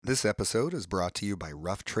This episode is brought to you by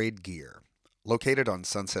Rough Trade Gear, located on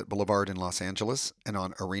Sunset Boulevard in Los Angeles and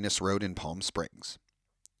on Arenas Road in Palm Springs.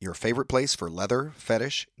 Your favorite place for leather,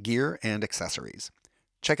 fetish, gear, and accessories.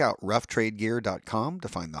 Check out roughtradegear.com to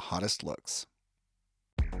find the hottest looks.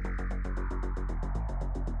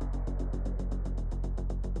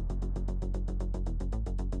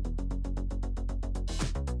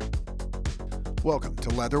 Welcome to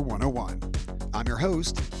Leather 101. I'm your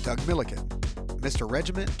host, Doug Milliken, Mr.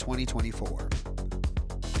 Regiment 2024.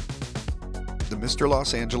 The Mr.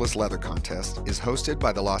 Los Angeles Leather Contest is hosted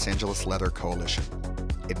by the Los Angeles Leather Coalition.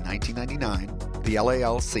 In 1999, the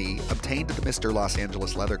LALC obtained the Mr. Los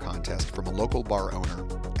Angeles Leather Contest from a local bar owner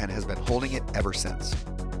and has been holding it ever since.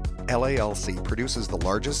 LALC produces the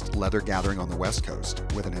largest leather gathering on the West Coast,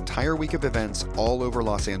 with an entire week of events all over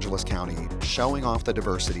Los Angeles County showing off the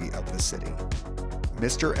diversity of the city.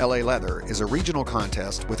 Mr. LA Leather is a regional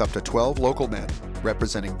contest with up to 12 local men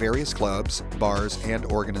representing various clubs, bars, and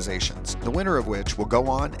organizations, the winner of which will go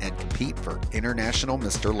on and compete for International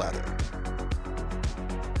Mr. Leather.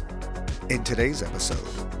 In today's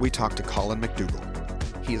episode, we talk to Colin MacDougall.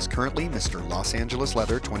 He is currently Mr. Los Angeles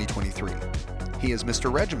Leather 2023. He is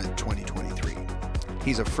Mr. Regiment 2023.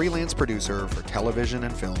 He's a freelance producer for television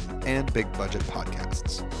and film and big budget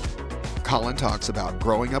podcasts. Colin talks about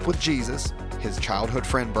growing up with Jesus, his childhood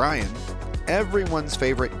friend Brian, everyone's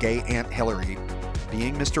favorite gay Aunt Hillary,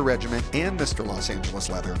 being Mr. Regiment and Mr. Los Angeles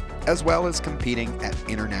Leather, as well as competing at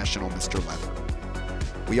International Mr.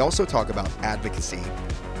 Leather. We also talk about advocacy,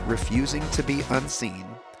 refusing to be unseen,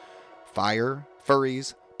 fire,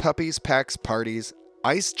 furries, puppies, packs, parties,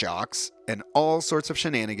 ice jocks, and all sorts of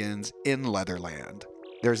shenanigans in Leatherland.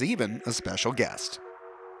 There's even a special guest.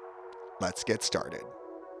 Let's get started.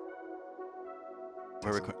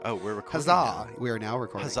 We're recording. Huzzah! Now. We are now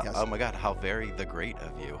recording. Huzzah. Yes. Oh my god, how very the great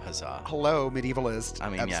of you. Huzzah. Hello, medievalist. I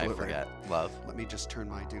mean, Absolutely. yeah, I forget. Love. Let me just turn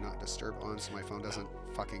my do not disturb on so my phone doesn't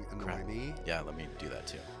fucking annoy Crap. me. Yeah, let me do that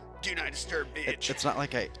too. Do not disturb, bitch. It's not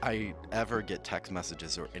like I ever get text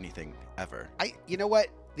messages or anything ever. You know what?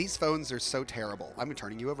 These phones are so terrible. I'm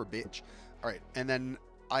turning you over, bitch. All right. And then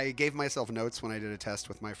I gave myself notes when I did a test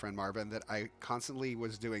with my friend Marvin that I constantly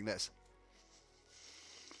was doing this,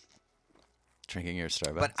 Drinking your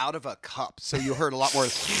Starbucks. but out of a cup. So you heard a lot more.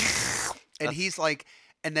 And he's like,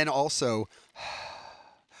 and then also,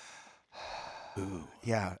 Ooh.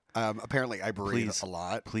 yeah. Apparently I breathe Please, a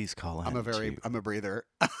lot. Please call in. I'm a breather.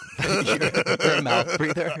 You're a mouth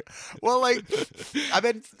breather. Well, like I've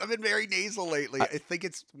been very nasal lately. I think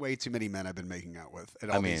it's way too many men I've been making out with at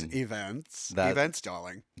all these events. Events,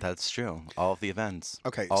 darling. That's true. All of the events.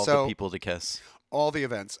 Okay, All so the people to kiss. all the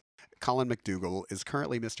events. Colin MacDougall is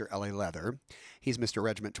currently Mr. LA Leather. He's Mr.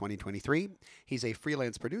 Regiment 2023. He's a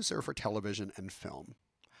freelance producer for television and film.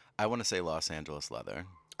 I want to say Los Angeles Leather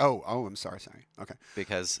Oh, I'm sorry. Okay.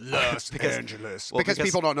 because Angeles. well, because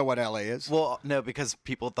people don't know what LA is. Well, no, because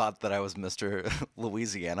people thought that I was Mr.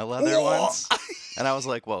 Louisiana Leather once. And I was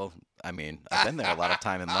like, well, I mean, I've been there a lot of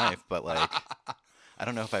time in life, but like, I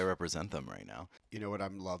don't know if I represent them right now. You know what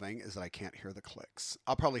I'm loving is that I can't hear the clicks.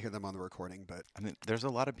 I'll probably hear them on the recording, but I mean, there's a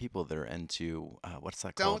lot of people that are into, what's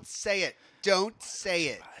that don't called? say it. Don't say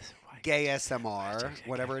it. Gay SMR,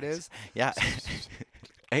 whatever it is. Yeah.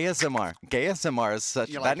 ASMR. Gay SMR is such,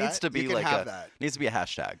 You like that needs that? to be You can like have that. needs to be a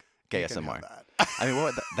hashtag. Gay You can SMR. have that. I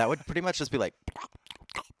mean, that would pretty much just be like,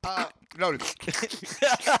 No.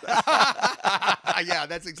 Yeah,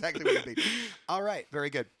 that's exactly what it means. All right, very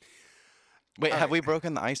good. wait, All have right. we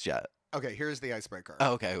broken the ice yet? Okay, here's the icebreaker.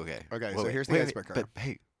 Oh, okay. Okay, Wait, so wait, here's the wait, icebreaker. But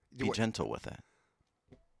hey, be what? gentle with it.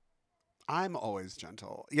 I'm always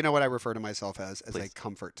gentle. You know what I refer to myself as a Please.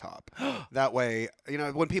 comfort top. That way, you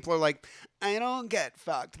know, when people are like, I don't get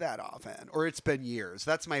fucked that often, or it's been years.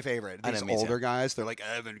 That's my favorite. I know, These me too. older guys, they're like,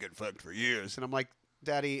 I haven't get fucked for years. And I'm like,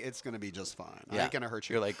 Daddy, it's going to be just fine. I Yeah. ain't going to hurt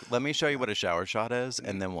you. You're like, let me show you what a shower shot is,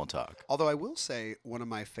 and then we'll talk. Although I will say one of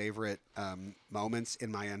my favorite moments in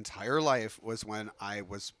my entire life was when I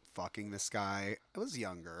was fucking this guy. I was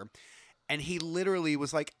younger, and he literally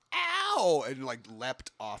was like, ow, and like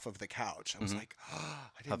leapt off of the couch. I was like, oh,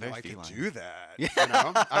 I didn't know very I could feline. do that. You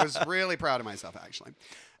know? I was really proud of myself, actually.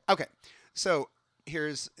 Okay, so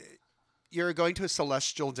you're going to a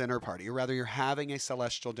celestial dinner party, or rather you're having a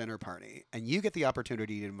celestial dinner party, and you get the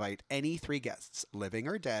opportunity to invite any 3 guests, living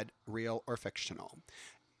or dead, real or fictional.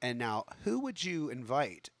 And now, who would you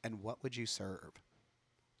invite, and what would you serve?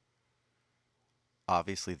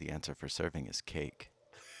 Obviously, the answer for serving is cake.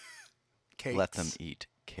 Cakes. Let them eat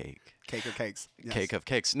cake. Cake or cakes. Yes. Cake of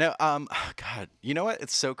cakes. No, God, you know what?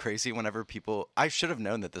 It's so crazy whenever people, I should have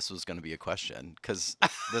known that this was going to be a question, because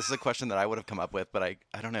this is a question that I would have come up with, but I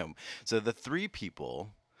don't know. So the 3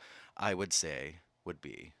 people I would say would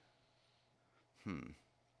be,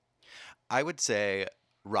 I would say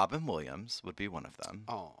Robin Williams would be one of them.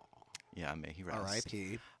 Oh, Yeah, may he rest.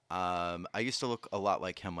 R.I.P. I used to look a lot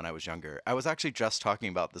like him when I was younger. I was actually just talking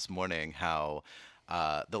about this morning how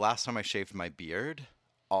the last time I shaved my beard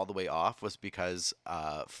all the way off was because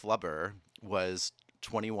Flubber was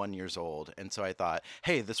 21 years old. And so I thought,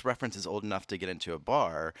 hey, this reference is old enough to get into a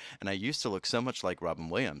bar. And I used to look so much like Robin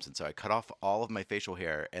Williams. And so I cut off all of my facial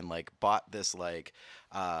hair and like bought this like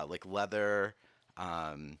leather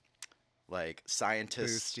like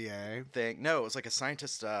scientist Bustier. thing. No, it was like a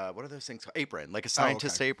scientist. What are those things called? Apron, like a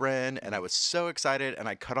scientist apron. And I was so excited. And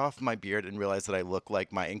I cut off my beard and realized that I looked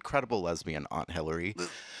like my incredible lesbian Aunt Hillary.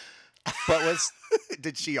 But was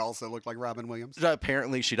Did she also look like Robin Williams?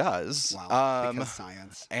 apparently she does. Wow, because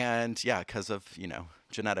science. And yeah, because of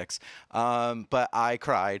genetics. But I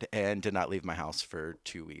cried and did not leave my house for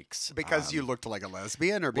 2 weeks Because you looked like a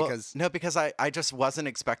lesbian, or because no, because I just wasn't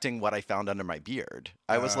expecting what I found under my beard.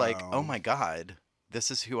 I was like, oh my god, this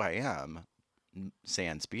is who I am,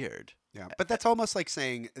 sans beard. yeah, but that's almost like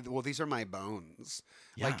saying, well, these are my bones.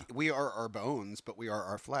 Yeah. Like we are our bones, but we are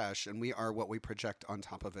our flesh, and we are what we project on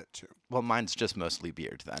top of it too. Well, mine's just mostly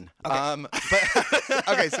beard then. Okay. But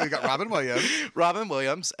Okay, so we got Robin Williams. Robin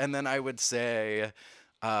Williams, and then I would say,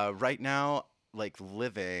 right now, like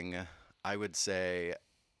living, I would say,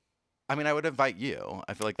 I mean, I would invite you.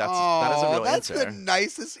 I feel like that is a real answer. That's the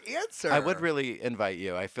nicest answer. I would really invite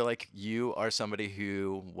you. I feel like you are somebody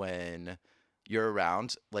who, when you're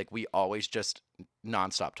around, like we always just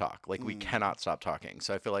nonstop talk. Like we cannot stop talking.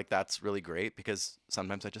 So I feel like that's really great because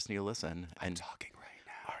sometimes I just need to listen. I'm talking right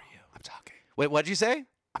now. Are you? I'm talking. Wait, what'd you say?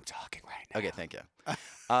 I'm talking right now. Okay, thank you.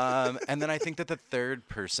 And then I think that the third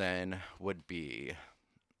person would be,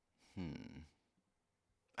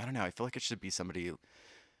 I don't know. I feel like it should be somebody.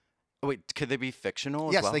 Oh, wait, could they be fictional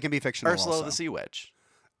as Yes, well? they can be fictional. Ursula also. the Sea Witch.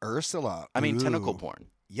 Ursula. I mean, Ooh. tentacle porn.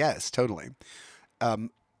 Yes, totally.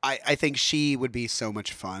 I think she would be so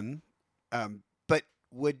much fun. But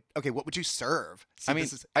what would you serve? See, I mean,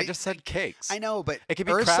 I just said cakes. I know, but It could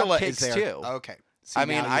be Ursula crab is cakes there. too. Okay. See, I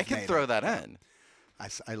mean, now I you've can made throw it. that in.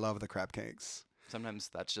 I love the crab cakes. Sometimes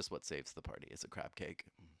that's just what saves the party is a crab cake.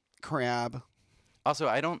 Crab. Also,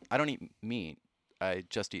 I don't eat meat. I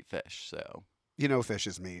just eat fish. So, You know fish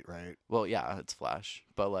is meat, right? well, yeah, it's flesh,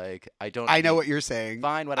 but like I don't. I know eat- what you're saying.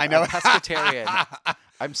 Fine, I whatever. know. I'm pescatarian.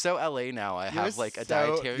 I'm so LA now. I have like a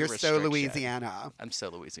dietary You're so restriction. Louisiana. I'm so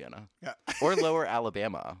Louisiana. Yeah. Or Lower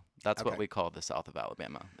Alabama. That's what Okay. we call the South of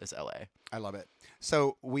Alabama. Is LA. I love it.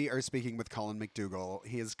 So we are speaking with Colin MacDougall.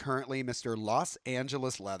 He is currently Mr. Los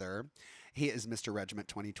Angeles Leather. He is Mr. Regiment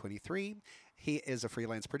 2023. He is a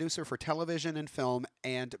freelance producer for television and film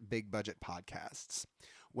and big budget podcasts.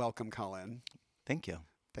 Welcome, Colin. Thank you.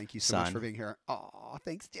 Thank you so much Son. for being here. Aw,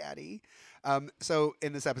 thanks, Daddy. So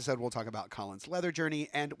in this episode, we'll talk about Colin's leather journey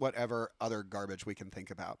and whatever other garbage we can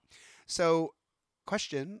think about. So,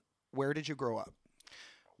 question, where did you grow up?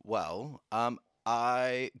 Well,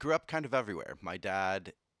 I grew up kind of everywhere. My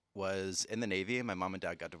dad was in the Navy, and my mom and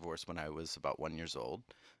dad got divorced when I was about 1 year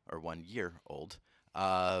old.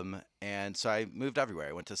 And so I moved everywhere.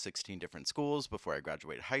 I went to 16 different schools before I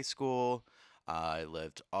graduated high school. I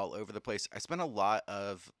lived all over the place. I spent a lot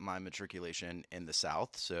of my matriculation in the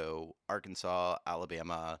South, so Arkansas,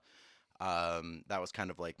 Alabama. That was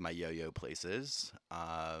kind of like my yo-yo places.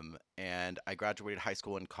 And I graduated high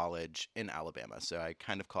school and college in Alabama, so I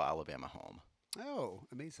kind of call Alabama home. Oh,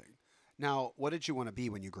 amazing. Now, what did you want to be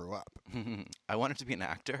when you grew up? I wanted to be an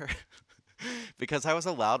actor because I was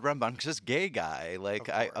a loud, rambunctious gay guy. Like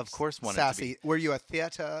I, of course, wanted Sassy. to be. Were you a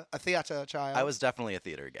theater child? I was definitely a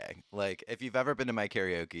theater gay. Like if you've ever been to my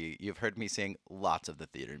karaoke, you've heard me sing lots of the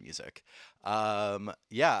theater music.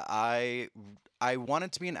 Yeah, I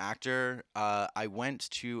wanted to be an actor. I went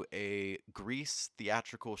to a Grease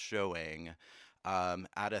theatrical showing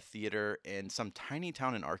at a theater in some tiny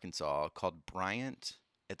town in Arkansas called Bryant.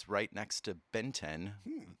 It's right next to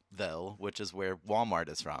Bentonville, which is where Walmart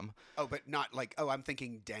is from. Oh, but not like, I'm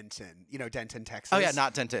thinking Denton. You know, Denton, Texas. Oh yeah,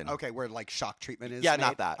 not Denton. Okay, where like shock treatment is. Yeah, made?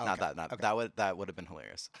 not that. Okay. Not that. Not Okay. that would have been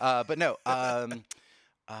hilarious. But no.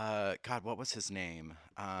 God, what was his name?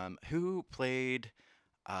 Who played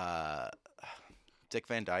Dick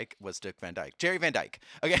Van Dyke? Was Dick Van Dyke? Jerry Van Dyke.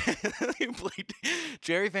 Okay, who played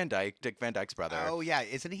Jerry Van Dyke? Dick Van Dyke's brother. Oh yeah,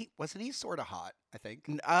 wasn't he sort of hot? I think.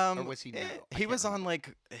 Or was he? No? He was on like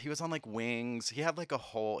Wings. He had like a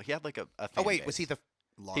fan Oh wait, base. was he the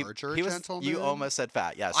larger he was, gentleman? You almost said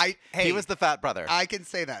fat. Yes. Hey, he was the fat brother. I can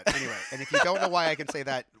say that anyway. And if you don't know why I can say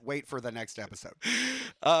that, wait for the next episode.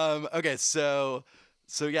 Okay, so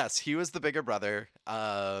So yes, he was the bigger brother,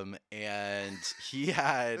 and he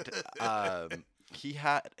had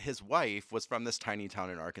his wife was from this tiny town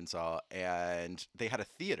in Arkansas, and they had a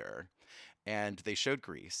theater, and they showed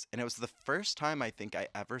Grease, and it was the first time I think I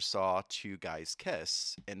ever saw two guys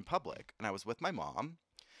kiss in public, and I was with my mom.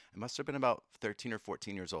 I must have been about 13 or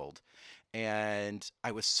 14 years old, and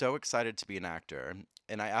I was so excited to be an actor.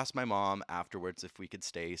 And I asked my mom afterwards if we could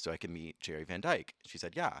stay so I could meet Jerry Van Dyke. She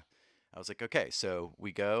said, yeah. I was like, okay, so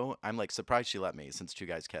we go. I'm like surprised she let me since two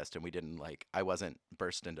guys kissed and we didn't like, I wasn't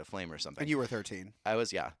burst into flame or something. And you were 13. I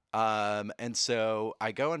was, yeah. And so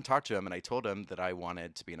I go and talk to him and I told him that I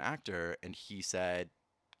wanted to be an actor. And he said,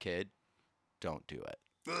 kid, don't do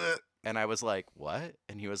it. And I was like, what?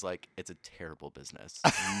 And he was like, it's a terrible business.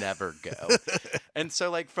 Never go. And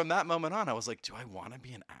so like from that moment on, I was like, do I want to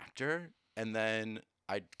be an actor? And then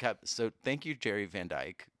so thank you, Jerry Van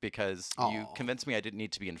Dyke, because you convinced me I didn't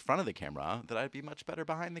need to be in front of the camera, that I'd be much better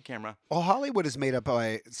behind the camera. Well, Hollywood is made up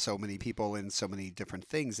by so many people and so many different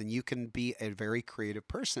things, and you can be a very creative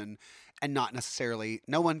person and not necessarily,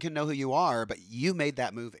 no one can know who you are, but you made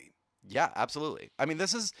that movie. Yeah, absolutely. I mean,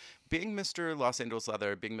 this is being Mr. Los Angeles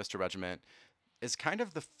Leather, being Mr. Regiment is kind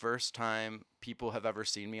of the first time people have ever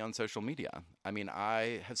seen me on social media. I mean,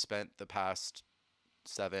 I have spent the past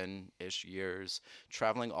 7-ish years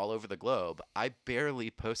traveling all over the globe. I barely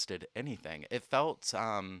posted anything. It felt,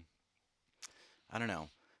 I don't know,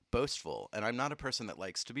 boastful. And I'm not a person that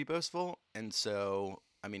likes to be boastful. And so,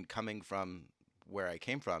 I mean, coming from where I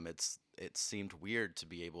came from, it seemed weird to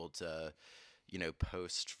be able to,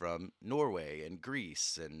 post from Norway and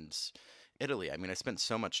Greece and Italy. I mean, I spent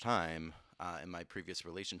so much time in my previous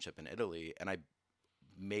relationship in Italy, and I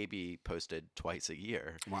maybe posted twice a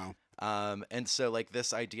year. Wow. And so like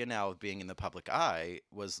this idea now of being in the public eye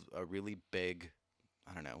was a really big,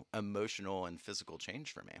 I don't know, emotional and physical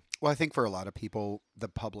change for me. Well, I think for a lot of people, the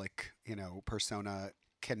public, persona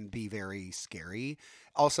can be very scary.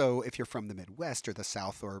 Also, if you're from the Midwest or the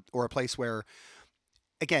South or a place where,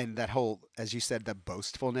 again, that whole, as you said, the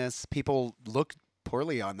boastfulness, people look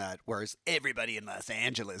poorly on that, whereas everybody in Los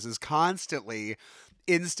Angeles is constantly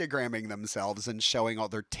Instagramming themselves and showing all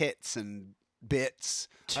their tits and bits.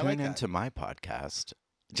 Tune into my podcast.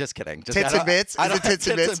 Just kidding. Tits and Bits? Is it Tits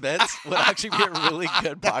and Bits? Tits and Bits would actually be a really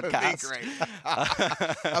good podcast. That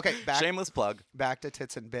would be great. Okay, shameless plug. Back to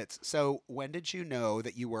Tits and Bits. So when did you know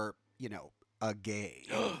that you were, a gay?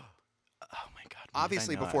 Oh my God.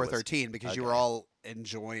 Obviously before 13, because you were all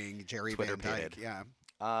enjoying Jerry Twitter Van Dyke.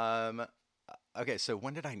 Yeah. Okay, so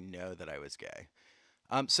when did I know that I was gay?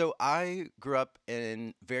 So I grew up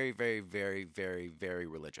in very, very, very, very, very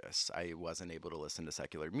religious. I wasn't able to listen to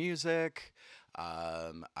secular music.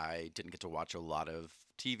 I didn't get to watch a lot of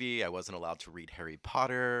TV. I wasn't allowed to read Harry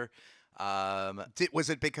Potter. Was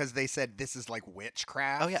it because they said this is like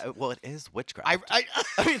witchcraft? Oh yeah, well it is witchcraft.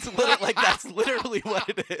 I mean, it's literally like that's literally what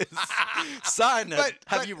it is. Son,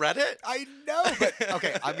 have you read it? I know, but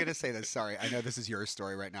okay, I'm gonna say this. Sorry, I know this is your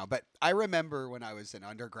story right now, but I remember when I was in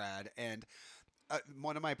undergrad and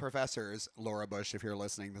one of my professors, Laura Bush, if you're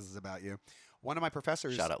listening, this is about you. One of my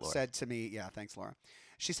professors said to me, yeah, thanks, Laura.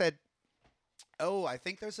 She said, "Oh, I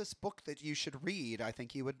think there's this book that you should read. I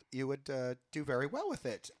think you would do very well with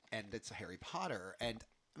it, and it's Harry Potter." And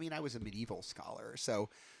I mean, I was a medieval scholar, so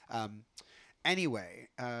anyway,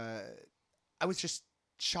 I was just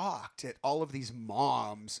shocked at all of these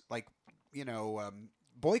moms, like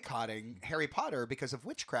boycotting Harry Potter because of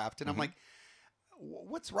witchcraft, and I'm like,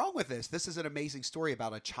 what's wrong with this? This is an amazing story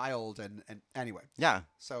about a child, and anyway. Yeah.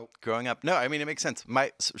 So growing up, no, I mean it makes sense.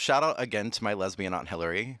 Shout out again to my lesbian Aunt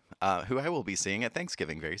Hillary, who I will be seeing at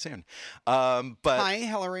Thanksgiving very soon. But hi,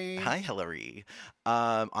 Hillary. Hi, Hillary.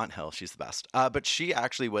 Aunt Hill, she's the best. But she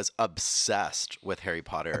actually was obsessed with Harry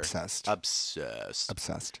Potter. Obsessed.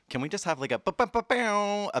 Can we just have like a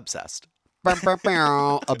obsessed?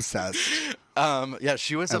 Obsessed. Yeah,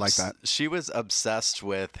 she was. I like that. She was obsessed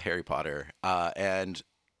with Harry Potter, and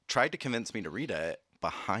tried to convince me to read it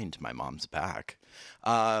behind my mom's back.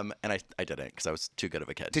 And I didn't because I was too good of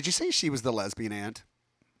a kid. Did you say she was the lesbian aunt?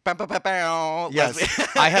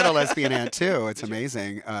 Yes, I had a lesbian aunt too. It's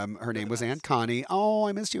amazing. Her name was Aunt Connie. Oh,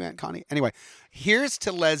 I missed you, Aunt Connie. Anyway, here's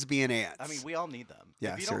to lesbian aunts. I mean, we all need them.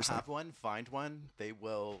 Yeah, if you seriously. don't have one, find one. They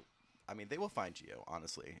will. I mean, they will find you,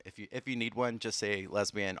 honestly. If you need one, just say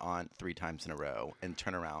lesbian aunt 3 times in a row and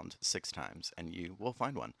turn around 6 times, and you will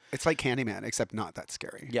find one. It's like Candyman, except not that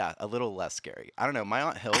scary. Yeah, a little less scary. I don't know. My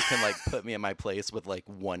Aunt Hill can like put me in my place with like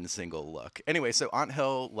one single look. Anyway, so Aunt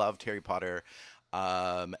Hill loved Harry Potter,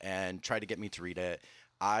 and tried to get me to read it.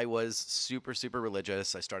 I was super, super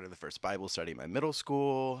religious. I started the first Bible study in my middle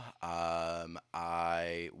school.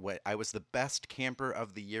 I was the best camper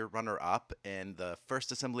of the year runner-up in the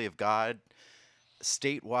First Assembly of God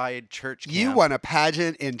statewide church camp. You won a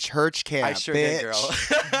pageant in church camp. I sure bitch. did, girl.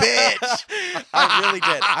 Bitch. I really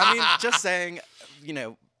did. I mean, just saying,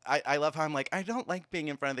 I love how I'm like, I don't like being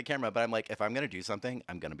in front of the camera, but I'm like, if I'm going to do something,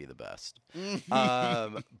 I'm going to be the best.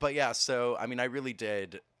 But yeah, so, I mean, I really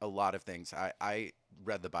did a lot of things. I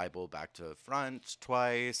read the Bible back to front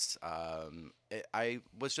twice. I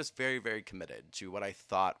was just very, very committed to what I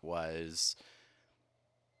thought was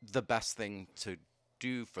the best thing to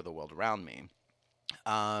do for the world around me.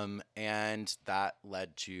 And that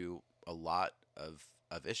led to a lot of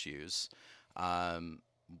issues.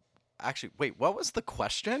 Actually, wait, what was the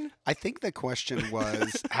question? I think the question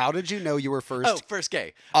was, how did you know you were first first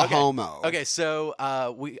gay. homo? Okay,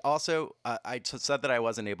 so we also, said that I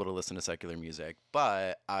wasn't able to listen to secular music,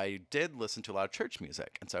 but I did listen to a lot of church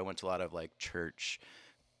music. And so I went to a lot of like church,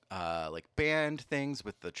 like band things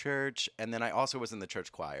with the church. And then I also was in the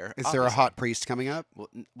church choir. Is there a hot priest coming up?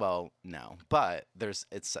 Well, no, but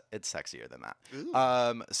it's sexier than that.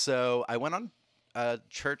 Ooh. So I went on a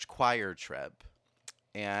church choir trip.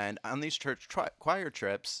 And on these church choir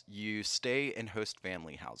trips, you stay in host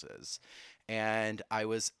family houses. And I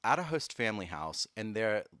was at a host family house, and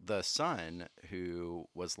the son, who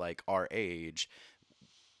was like our age,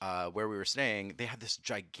 where we were staying, they had this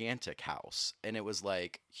gigantic house, and it was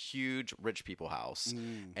like huge rich people house.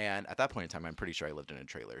 And at that point in time, I'm pretty sure I lived in a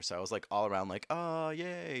trailer. So I was like all around like, oh,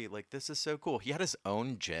 yay. Like, this is so cool. He had his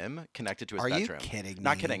own gym connected to his bedroom. Are you kidding me?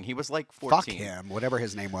 Not kidding. He was like 14. Fuck him, whatever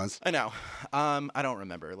his name was. I know. I don't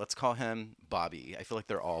remember. Let's call him Bobby. I feel like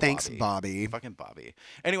they're all Thanks, Bobby. Fucking Bobby.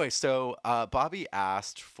 Anyway, so Bobby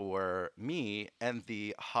asked for me and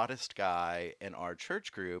the hottest guy in our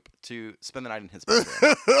church group to spend the night in his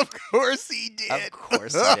bedroom. Of course he did. Of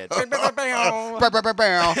course he did.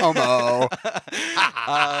 Homo.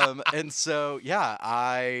 And so, yeah,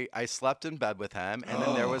 I slept in bed with him. And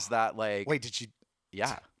then there was that like... Wait, did you...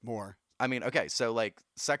 Yeah. More. I mean, okay, so like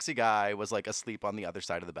sexy guy was like asleep on the other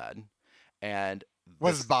side of the bed. And...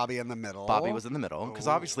 Was Bobby in the middle? Bobby was in the middle because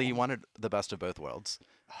obviously he wanted the best of both worlds.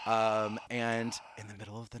 And in the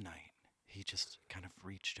middle of the night, he just kind of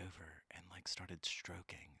reached over and like started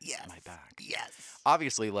stroking my back. Yes.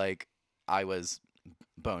 Obviously, like I was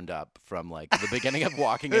boned up from like the beginning of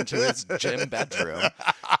walking into his gym bedroom.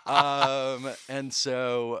 And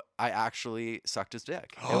so I actually sucked his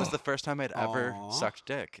dick. It was the first time I'd ever sucked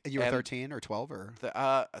dick. You were 13 or 12 or?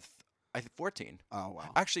 I think 14. Oh, wow.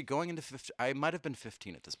 Actually, going into 15, I might have been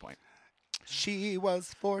 15 at this point. She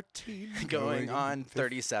was 14. Going on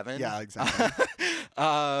 37. Yeah, exactly.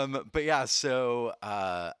 But yeah, so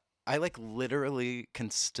I like literally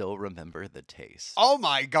can still remember the taste. Oh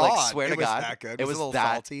my God. Like, swear to God. Was that good? It was a little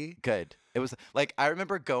that salty? Good. It was like, I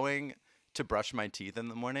remember going to brush my teeth in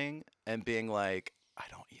the morning and being like, I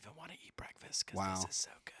don't even want to eat breakfast because this is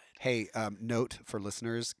so good. Hey, note for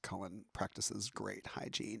listeners, Colin practices great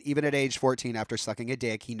hygiene. Even at age 14, after sucking a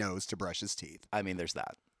dick, he knows to brush his teeth. I mean, there's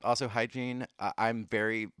that. Also, hygiene, I'm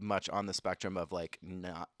very much on the spectrum of like,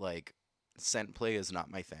 not like, scent play is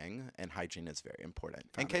not my thing, and hygiene is very important.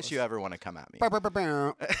 Fabulous. In case you ever want to come at me.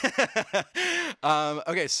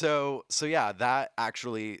 Okay, so yeah,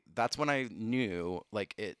 that's when I knew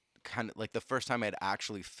like it kind of like the first time I'd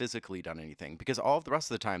actually physically done anything, because all of the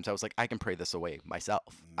rest of the times I was like, I can pray this away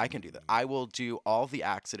myself. I can do that. I will do all the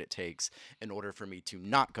acts that it takes in order for me to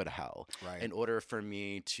not go to hell. Right. In order for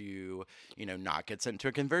me to, not get sent to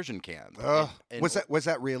a conversion camp. Was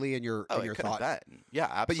that really in your thought? Yeah,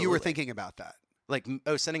 absolutely. But you were thinking about that. Like,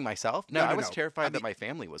 sending myself? No, I was terrified that my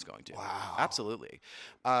family was going to. Wow. Absolutely.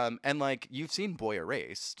 And like, you've seen Boy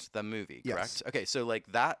Erased, the movie, correct? Yes. Okay, so like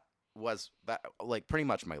that was like pretty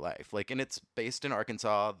much my life. Like, and it's based in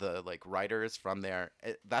Arkansas. The like writers from there,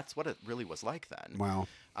 that's what it really was like then. Wow.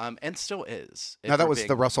 And still is. Now that was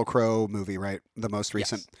the Russell Crowe movie, right? The most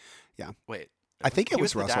recent. Yes. Yeah. Wait. I think it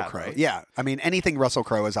was Russell Crowe. Right? Yeah. I mean, anything Russell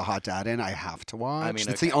Crowe is a hot dad in, I have to watch. I mean,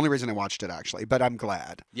 it's the only reason I watched it, actually, but I'm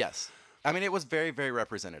glad. Yes. I mean, it was very, very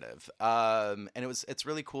representative. And it's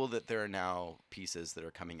really cool that there are now pieces that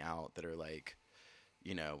are coming out that are like,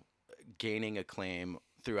 gaining acclaim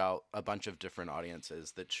throughout a bunch of different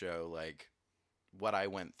audiences that show like what I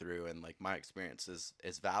went through, and like my experience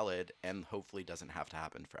is valid and hopefully doesn't have to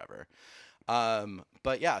happen forever.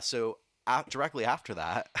 But yeah, so directly after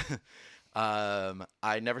that,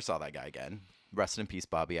 I never saw that guy again. Rest in peace,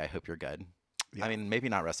 Bobby. I hope you're good. Yeah. I mean, maybe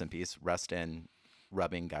not rest in peace. Rest in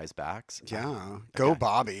rubbing guys' backs. Yeah. Go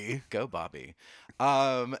Bobby. Go Bobby.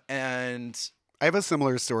 And I have a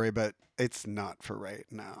similar story, but it's not for right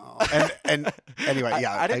now. And anyway,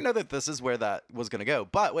 yeah. I didn't know that this is where that was gonna go.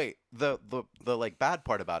 But wait, the like bad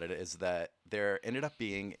part about it is that there ended up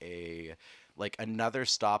being a like another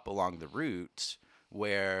stop along the route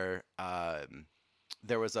where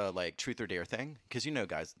there was a like truth or dare thing, because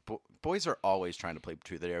guys, boys are always trying to play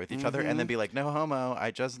truth or dare with each other and then be like, no homo,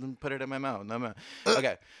 I just put it in my mouth, no homo.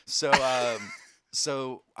 Okay, so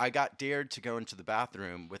so I got dared to go into the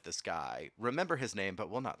bathroom with this guy. Remember his name, but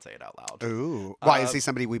we'll not say it out loud. Ooh, why is he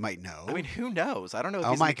somebody we might know? I mean, who knows? I don't know if Oh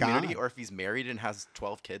he's in my the community God. or if he's married and has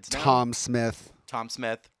 12 kids now. Tom Smith. Tom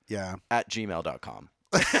Smith Yeah, at gmail.com.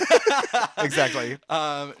 exactly.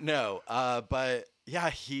 No, but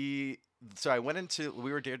yeah, so I went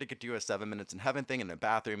we were dared to do a 7 minutes in heaven thing in a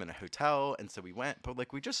bathroom in a hotel. And so we went, but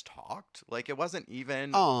like, we just talked. Like, it wasn't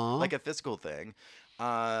even Aw. like a physical thing.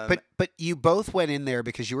 But you both went in there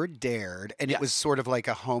because you were dared, and it was Yes. sort of like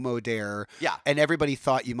a homo dare. Yeah. And everybody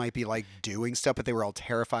thought you might be like doing stuff, but they were all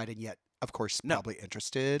terrified, and yet, of course, No. probably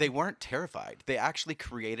interested. They weren't terrified. They actually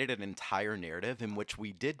created an entire narrative in which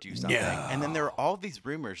we did do something. And then there were all these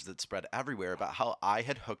rumors that spread everywhere about how I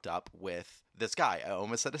had hooked up with this guy. I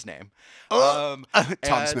almost said his name. Tom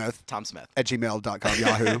Smith. Tom Smith. At gmail.com,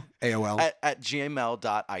 Yahoo, AOL. At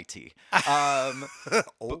gmail.it.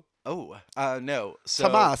 No. So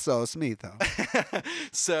Tommaso Smitho.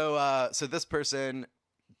 so this person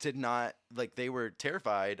did not, like, they were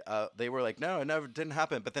terrified. They were like, no, it never didn't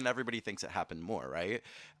happen. But then everybody thinks it happened more, right?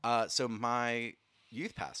 So my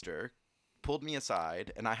youth pastor pulled me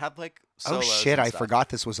aside, and I had like Oh solos shit! and I stuff. forgot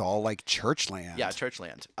this was all like church land. Yeah, church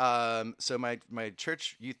land. So my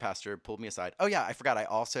church youth pastor pulled me aside. Oh yeah, I forgot. I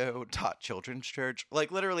also taught children's church.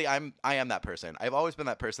 Like, literally, I am that person. I've always been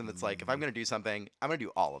that person that's like, if I'm gonna do something, I'm gonna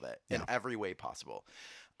do all of it in every way possible.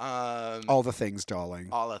 All the things, darling.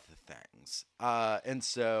 All of the things. And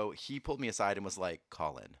so he pulled me aside and was like,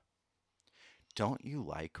 Colin, don't you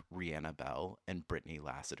like Rihanna Bell and Brittany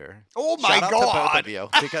Lassiter? Oh my Shout out God. to both of you,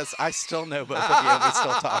 because I still know both of you and we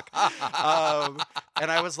still talk. And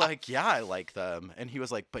I was like, yeah, I like them. And he was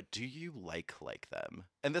like, but do you like them?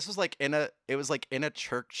 And this was like in a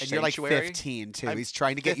church And sanctuary. you're like 15 too. I'm He's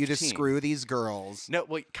trying to get you to 15. screw these girls. No,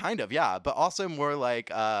 well, kind of, yeah, but also more like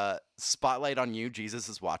spotlight on you, Jesus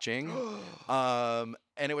is watching.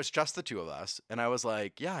 And it was just the two of us, and I was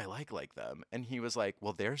like, yeah, I like them. And he was like,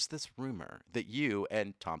 well, there's this rumor that you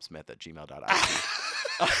and Tom Smith at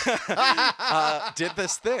gmail.it did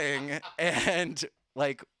this thing, and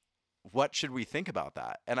like, what should we think about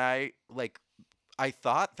that? And I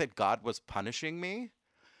thought that God was punishing me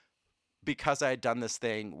because I had done this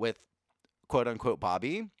thing with quote unquote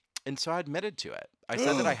Bobby. And so I admitted to it. I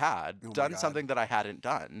said that I had done something that I hadn't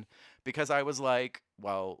done, because I was like,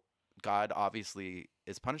 well, God obviously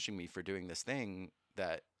is punishing me for doing this thing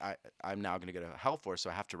that I'm now going to go to hell for, so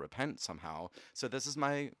I have to repent somehow. So this is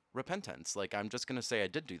my repentance. Like, I'm just going to say I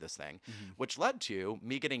did do this thing, which led to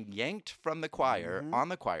me getting yanked from the choir on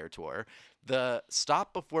the choir tour, the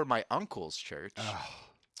stop before my uncle's church,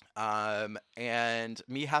 and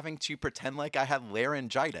me having to pretend like I had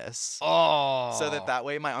laryngitis, so that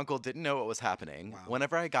way my uncle didn't know what was happening. Wow.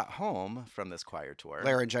 Whenever I got home from this choir tour,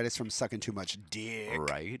 Laryngitis from sucking too much dick.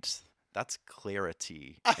 right? That's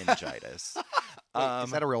clarity-ingitis. Wait,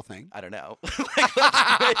 is that a real thing? I don't know. Like,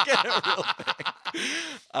 let's make it a real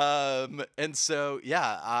thing. And so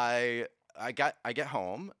yeah, I get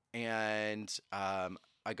home, and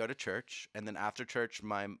I go to church, and then after church,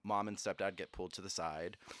 my mom and stepdad get pulled to the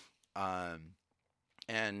side,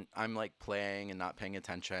 and I'm like playing and not paying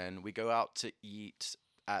attention. We go out to eat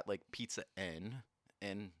at like Pizza Inn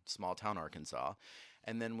in small town Arkansas,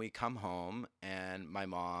 and then we come home, and my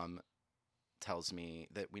mom tells me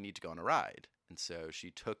that we need to go on a ride. And so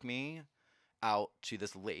she took me out to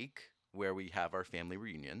this lake where we have our family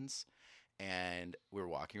reunions, and we're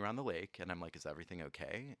walking around the lake, and I'm like, is everything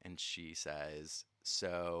okay? And she says,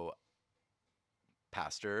 so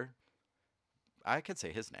Pastor, I could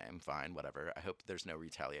say his name, fine, whatever. I hope there's no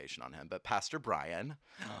retaliation on him, but Pastor Brian.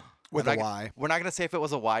 With a Y. We're not going to say if it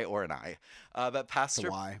was a Y or an I, but It's a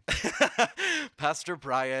Pastor Y. Pastor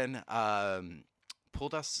Brian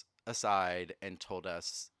pulled us aside and told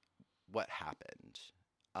us what happened.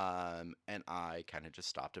 And I kind of just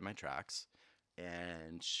stopped in my tracks,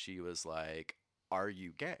 and she was like, are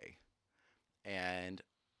you gay? And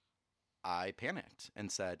I panicked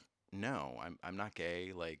and said, no, I'm not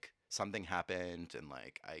gay. Like, something happened, and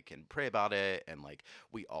like, I can pray about it, and like,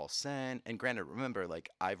 we all sin. And granted, remember, like,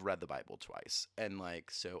 I've read the Bible twice, and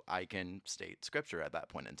like, so I can state scripture at that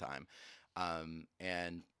point in time.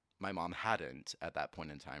 And my mom hadn't at that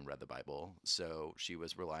point in time read the Bible, so she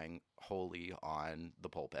was relying wholly on the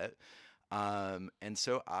pulpit. And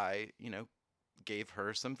so I, gave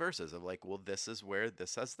her some verses of like, well, this is where this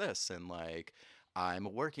says this, and like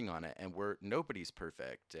I'm working on it, and nobody's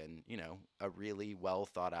perfect, and a really well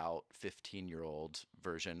thought out 15-year-old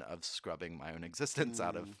version of scrubbing my own existence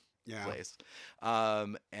out of Yeah. place.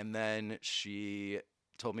 And then she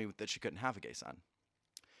told me that she couldn't have a gay son.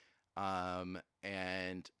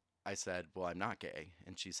 And I said, well, I'm not gay.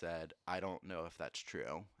 And she said, I don't know if that's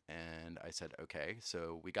true. And I said, okay.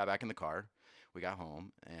 So we got back in the car, we got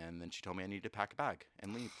home, and then she told me I needed to pack a bag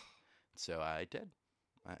and leave. So I did.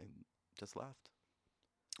 I just left.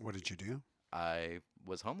 What did you do? I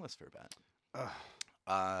was homeless for a bit.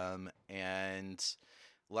 And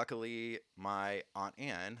luckily, my Aunt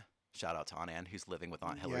Anne, shout out to Aunt Anne, who's living with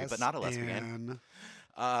Aunt Hillary, but not a lesbian,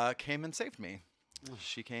 came and saved me.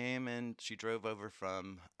 She came and she drove over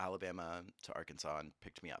from Alabama to Arkansas and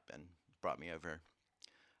picked me up and brought me over.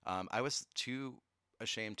 I was too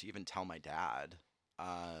ashamed to even tell my dad.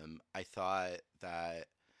 I thought that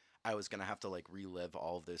I was gonna have to like relive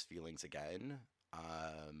all of those feelings again.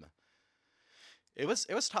 It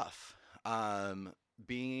was tough.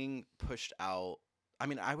 Being pushed out. I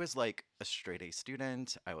mean, I was like a straight A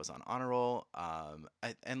student. I was on honor roll.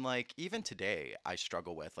 And like even today, I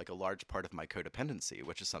struggle with like a large part of my codependency,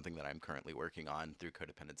 which is something that I'm currently working on through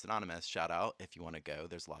Codependence Anonymous. Shout out if you want to go.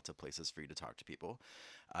 There's lots of places for you to talk to people.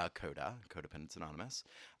 Codependence Anonymous.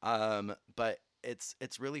 But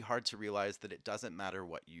it's really hard to realize that it doesn't matter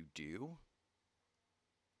what you do.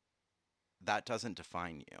 That doesn't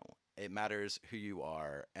define you. It matters who you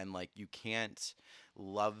are, and like you can't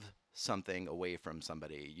love something away from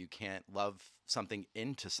somebody. You can't love something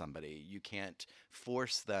into somebody. You can't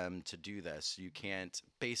force them to do this. You can't,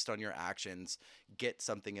 based on your actions, get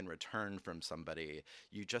something in return from somebody.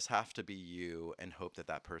 You just have to be you and hope that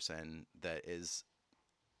that person that is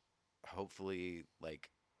hopefully like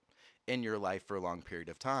in your life for a long period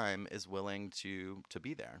of time is willing to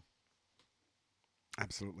be there.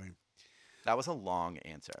 Absolutely. That was a long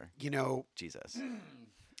answer. Jesus.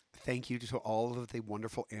 Thank you to all of the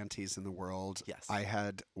wonderful aunties in the world. Yes. I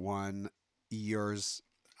had one. Yours,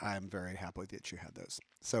 I'm very happy that you had those.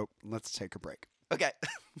 So let's take a break. Okay.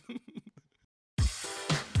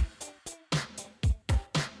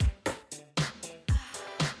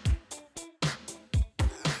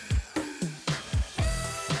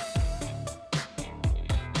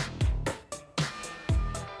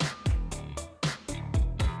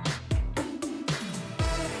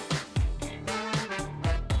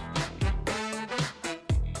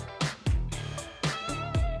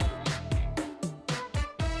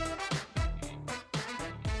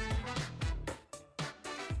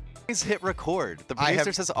 Hit record. The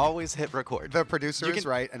producer says always hit record. The producer is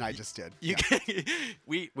right, and I just did.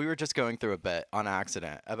 We were just going through a bit on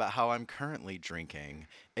accident about how I'm currently drinking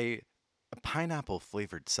a pineapple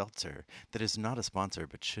flavored seltzer that is not a sponsor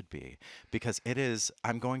but should be, because it is.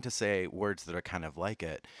 I'm going to say words that are kind of like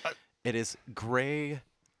it. It is Grey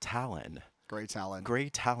Talon. Grey Talon. Grey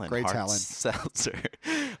Talon. Grey hard Talon. Seltzer.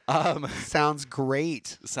 Sounds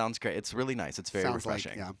great. Sounds great. It's really nice. It's very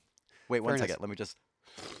refreshing. Yeah. Wait one Very second. nice. Let me just.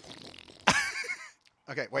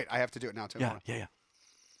 Okay, wait. I have to do it now too. Yeah.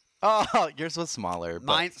 Oh, yours was smaller.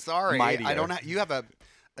 Mine. Sorry, mightier. I don't have. You have a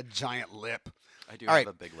giant lip. I do All have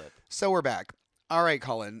right. a big lip. So we're back. All right,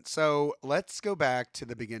 Colin. So let's go back to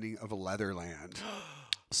the beginning of Leatherland.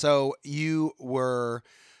 So you are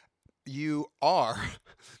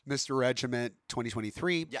Mr. Regiment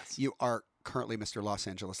 2023. Yes. You are currently Mr. Los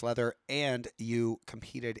Angeles Leather, and you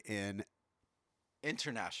competed in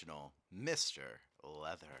International Mr.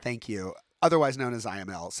 Leather. Thank you. Otherwise known as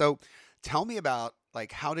IML. So tell me about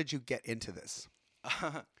how did you get into this?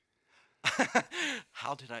 How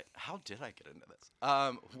did I get into this?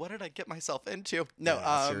 What did I get myself into? No,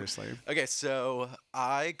 seriously. Okay, so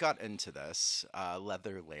I got into this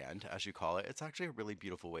Leatherland, as you call it. It's actually a really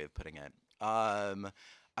beautiful way of putting it.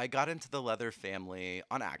 I got into the leather family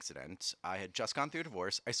on accident. I had just gone through a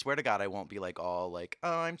divorce. I swear to God, I won't be oh,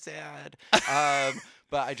 I'm sad.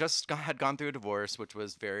 But I just had gone through a divorce, which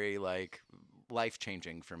was very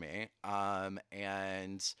life-changing for me.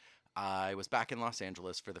 And I was back in Los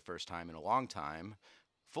Angeles for the first time in a long time,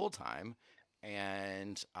 full-time,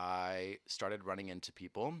 and I started running into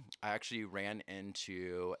people. I actually ran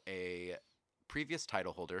into a previous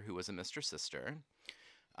title holder who was a Mr. Sister,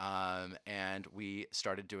 and we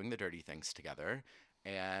started doing the dirty things together,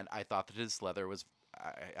 and I thought that his leather was,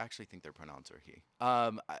 I actually think their pronouns are he.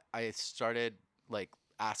 I started,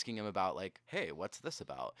 asking him about, hey, what's this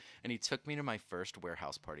about? And he took me to my first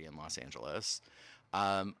warehouse party in Los Angeles.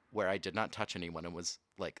 where I did not touch anyone and was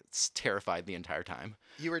like terrified the entire time.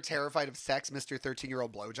 You were terrified of sex, Mr.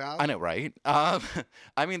 13-year-old blowjob? I know, right?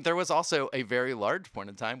 I mean, there was also a very large point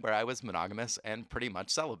in time where I was monogamous and pretty much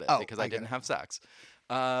celibate because I I get didn't it. have sex.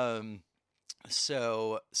 Um,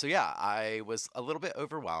 so yeah, I was a little bit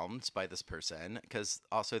overwhelmed by this person because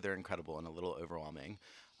also they're incredible and a little overwhelming.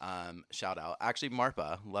 Shout out, actually,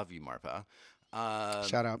 Marpa, love you, Marpa. Um,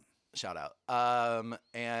 Shout out. Shout out.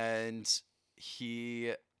 And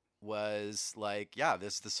he was like, yeah,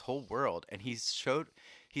 there's this whole world, and he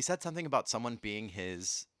said something about someone being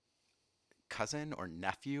his cousin or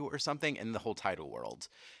nephew or something in the whole title world.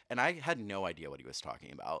 And I had no idea what he was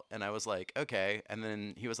talking about. And I was like, okay. And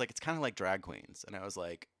then he was like, it's kind of like drag queens. And I was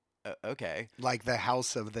like, okay. Like the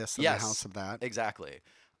house of this and the house Yes, of that. exactly.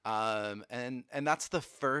 And that's the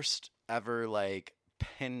first ever like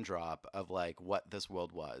pin drop of like what this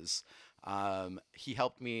world was. He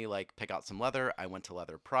helped me like pick out some leather. I went to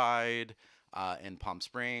Leather Pride in Palm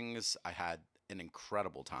Springs. I had an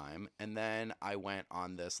incredible time, and then I went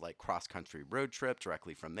on this like cross country road trip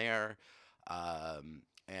directly from there.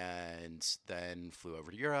 And then flew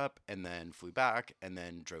over to Europe, and then flew back, and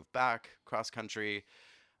then drove back cross country.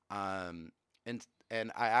 Um,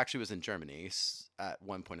 and I actually was in Germany at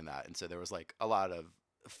one point in that, and so there was like a lot of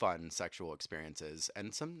fun sexual experiences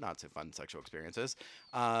and some not so fun sexual experiences.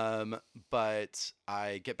 But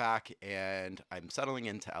I get back and I'm settling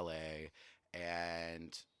into LA,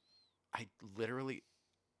 and I literally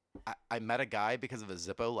I met a guy because of a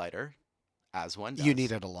Zippo lighter, as one does. You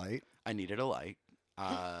needed a light. I needed a light,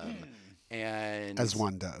 and As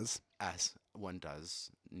one does. as one does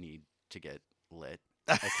need to get lit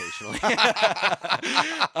occasionally.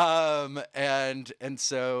 And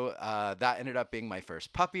so that ended up being my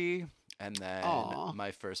first puppy, and then Aw.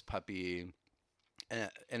 my first puppy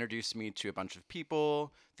introduced me to a bunch of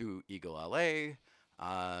people through Eagle LA,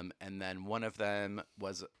 and then one of them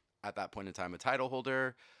was at that point in time a title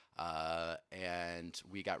holder, and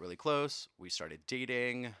we got really close. We started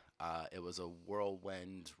dating. It was a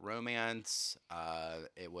whirlwind romance.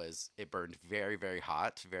 It burned very, very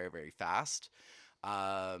hot, very, very fast.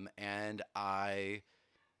 And I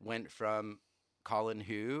went from Colin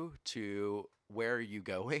who to where are you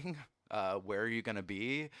going? Where are you going to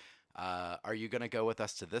be? Are you going to go with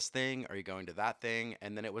us to this thing? Are you going to that thing?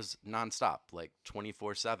 And then it was nonstop, like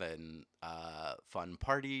 24/7, fun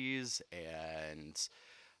parties and,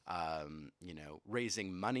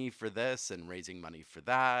 raising money for this and raising money for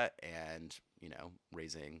that and,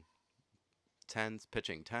 raising tents,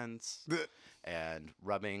 pitching tents and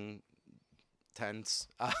rubbing tents,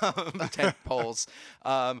 tent poles.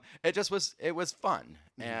 It was fun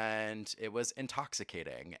and it was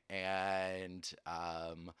intoxicating. And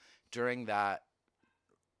during that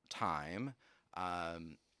time,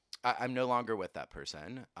 I'm no longer with that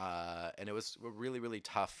person. And it was really, really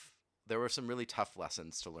tough. There were some really tough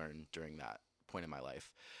lessons to learn during that point in my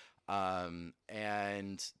life.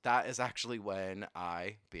 And that is actually when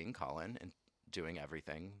I, being Colin and doing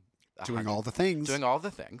everything, Doing all the things. doing all the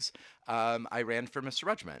things, I ran for Mr.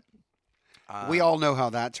 Regiment. We all know how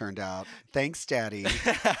that turned out. Thanks, Daddy.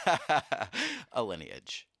 A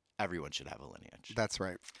lineage. Everyone should have a lineage. That's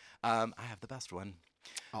right. I have the best one.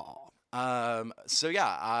 Aw. So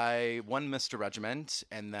yeah, I won Mr. Regiment,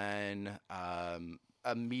 and then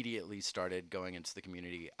immediately started going into the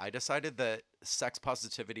community. I decided that sex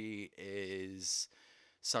positivity is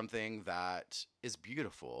something that is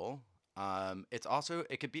beautiful.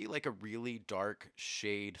 It could be like a really dark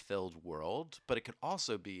shade filled world, but it could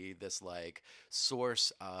also be this like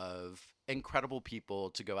source of incredible people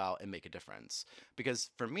to go out and make a difference. Because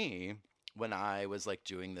for me, when I was like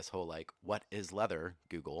doing this whole like, what is leather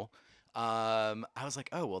Google, I was like,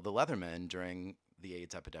 oh, well, the Leathermen during the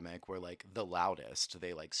AIDS epidemic were like the loudest.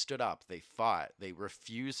 They like stood up, they fought, they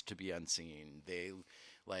refused to be unseen. They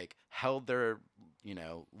like held their,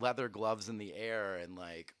 leather gloves in the air and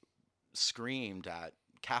like screamed at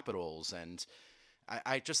capitals. And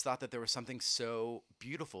I just thought that there was something so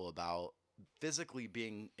beautiful about physically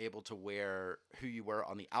being able to wear who you were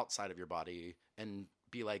on the outside of your body and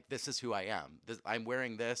be like, this is who I am. I'm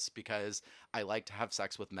wearing this because I like to have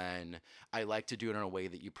sex with men. I like to do it in a way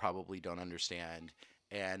that you probably don't understand,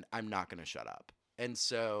 and I'm not going to shut up. And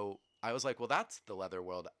so I was like, well, that's the leather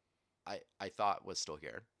world I thought was still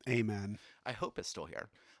here. Amen. I hope it's still here.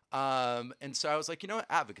 And so I was like, you know what,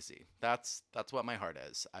 advocacy. That's what my heart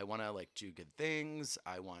is. I want to like do good things.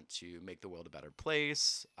 I want to make the world a better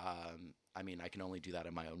place. I mean, I can only do that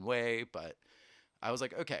in my own way, but I was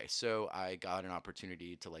like, okay, so I got an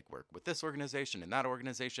opportunity to like work with this organization and that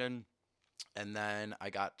organization. And then I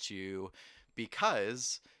got to,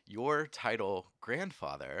 because your title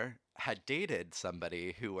grandfather had dated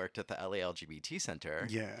somebody who worked at the LA LGBT Center.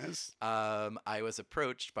 Yes. I was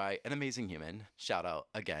approached by an amazing human. Shout out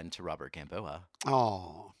again to Robert Gamboa.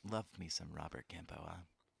 Oh. Love me some Robert Gamboa.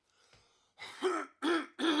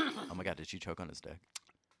 Oh my God, did you choke on his dick?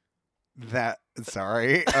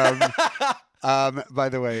 Sorry. By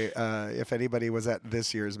the way, if anybody was at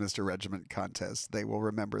this year's Mr. Regiment contest, they will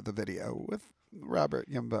remember the video with Robert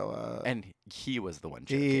Gamboa. And he was the one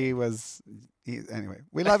joking. Anyway,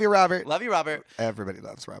 we love you, Robert. Love you, Robert. Everybody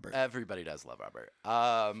loves Robert. Everybody does love Robert.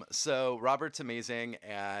 So Robert's amazing,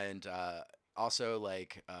 and also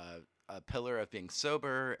like a pillar of being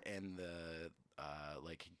sober in the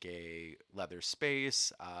like gay leather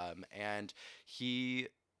space. And he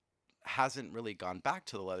hasn't really gone back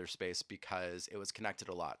to the leather space because it was connected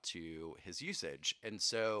a lot to his usage. And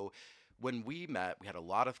so when we met, we had a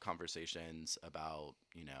lot of conversations about,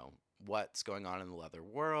 you know, what's going on in the leather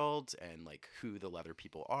world and like who the leather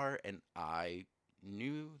people are. And I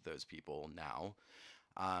knew those people now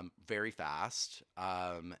very fast.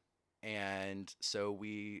 And so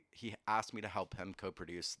he asked me to help him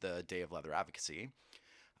co-produce the Day of Leather Advocacy,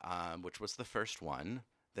 which was the first one,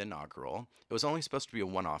 the inaugural. It was only supposed to be a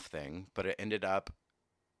one-off thing, but it ended up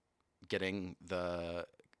getting the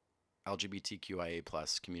LGBTQIA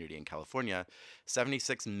plus community in California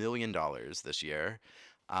 $76 million this year.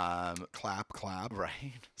 Clap.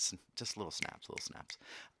 Right. Just little snaps.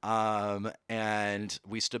 And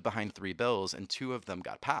we stood behind 3 bills and 2 of them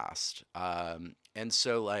got passed. And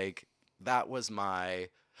so like, that was my,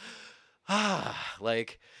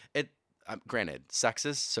 like it, granted, sex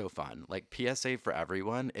is so fun. Like PSA for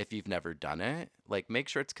everyone, if you've never done it, like make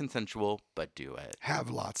sure it's consensual, but do it.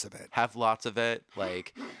 Have lots of it.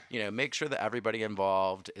 Like, you know, make sure that everybody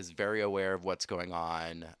involved is very aware of what's going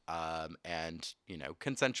on, and, you know,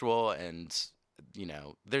 consensual. And, you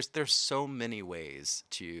know, there's so many ways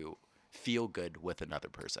to feel good with another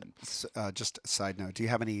person. Just a side note, do you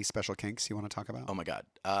have any special kinks you want to talk about? Oh my God.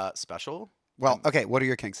 Special? Well, okay, what are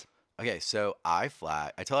your kinks? Okay, so I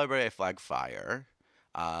tell everybody I flag fire.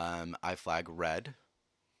 I flag red,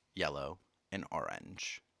 yellow, and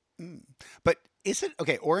orange. But is it,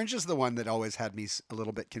 okay, orange is the one that always had me a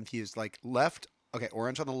little bit confused. Like left, okay,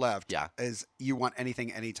 orange on the left is you want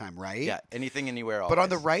anything, anytime, right? Yeah, anything, anywhere, always. But on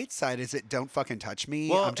the right side, is it don't fucking touch me,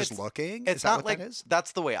 well, I'm just looking? It's is that not what like, that is?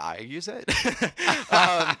 that's the way I use it.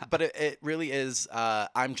 But it really is,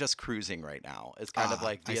 I'm just cruising right now. It's kind of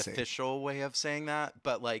like the official way of saying that.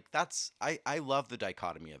 But like, I love the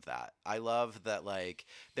dichotomy of that. I love that like,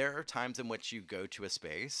 there are times in which you go to a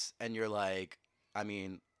space and you're like, I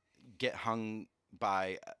mean, get hung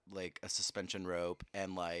by like a suspension rope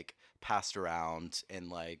and like passed around in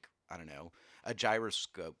like, I don't know, a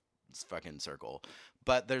gyroscope fucking circle.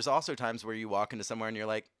 But there's also times where you walk into somewhere and you're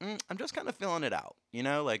like, I'm just kind of feeling it out. You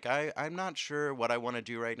know, like I'm not sure what I want to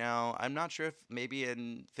do right now. I'm not sure if maybe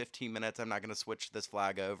in 15 minutes I'm not going to switch this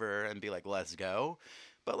flag over and be like, let's go.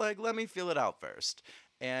 But like, let me feel it out first.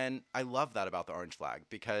 And I love that about the orange flag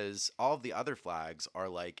because all of the other flags are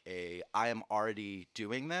like I am already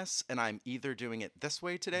doing this and I'm either doing it this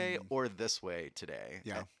way today or this way today.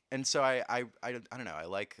 Yeah. And so I don't know. I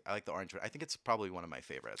like the orange. I think it's probably one of my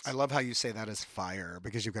favorites. I love how you say that as fire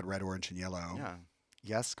because you've got red, orange, and yellow. Yeah.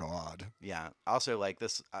 Yes, God. Yeah. Also, like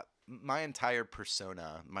this, my entire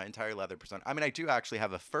persona, my entire leather persona. I mean, I do actually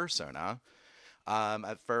have a fursona.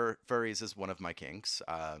 Furries is one of my kinks.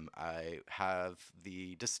 I have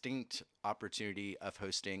the distinct opportunity of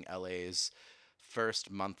hosting LA's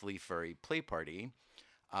first monthly furry play party.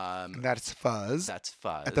 That's Fuzz. That's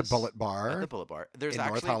Fuzz. At the Bullet Bar. At the Bullet Bar. In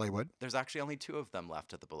North Hollywood. There's actually only 2 of them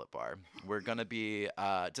left at the Bullet Bar. We're going to be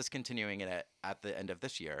discontinuing it at the end of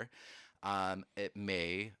this year. It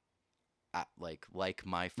may, like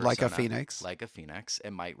my fursona, like a phoenix. Like a phoenix.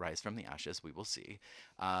 It might rise from the ashes. We will see.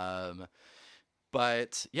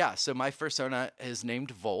 But yeah, so my fursona is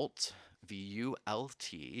named Volt,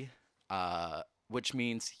 V-U-L-T, which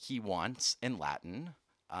means he wants in Latin.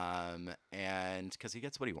 And because he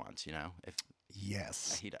gets what he wants, you know,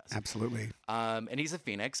 yes, he does. Absolutely. And he's a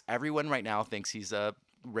phoenix. Everyone right now thinks he's a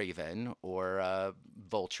raven or a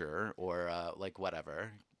vulture or like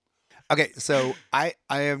whatever. Okay, so I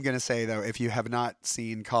am gonna say though, if you have not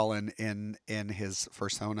seen Colin in his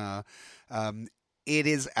fursona, it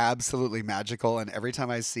is absolutely magical, and every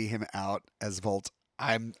time I see him out as Volt,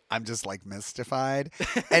 I'm just like mystified.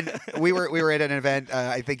 And we were at an event.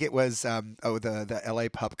 I think it was the LA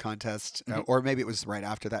Pup contest, or maybe it was right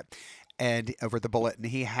after that. And over at the Bullet, and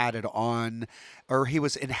he had it on, or he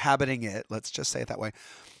was inhabiting it. Let's just say it that way.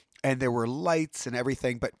 And there were lights and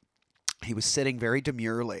everything, but he was sitting very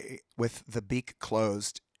demurely with the beak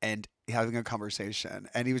closed, and having a conversation,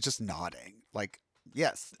 and he was just nodding, like,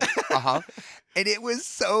 yes, uh-huh. And it was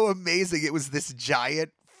so amazing. It was this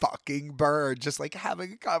giant fucking bird just like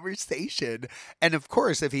having a conversation. And of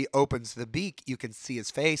course, if he opens the beak, you can see his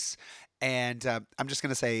face. And I'm just going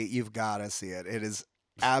to say, you've got to see it. It is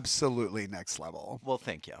absolutely next level. Well,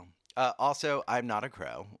 thank you. Also, I'm not a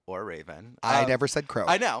crow or a raven. I never said crow.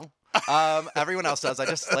 I know. Everyone else does. I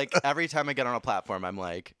just like every time I get on a platform, I'm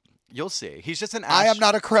like, you'll see. He's just an I am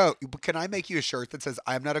not a crow. Can I make you a shirt that says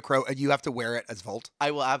I am not a crow and you have to wear it as Volt?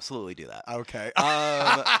 I will absolutely do that. Okay.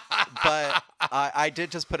 But I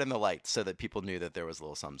did just put in the lights so that people knew that there was a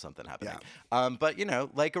little something happening. Yeah. But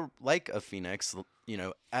like a phoenix,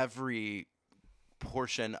 every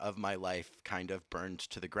portion of my life kind of burned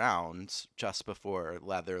to the ground just before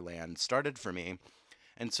Leatherland started for me.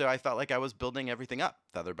 And so I felt like I was building everything up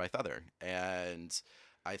feather by feather. And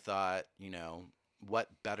I thought, what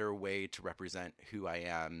better way to represent who I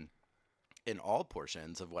am in all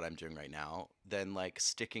portions of what I'm doing right now than like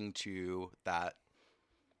sticking to that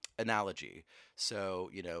analogy.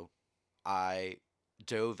 So, I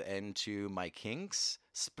dove into my kinks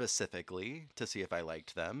specifically to see if I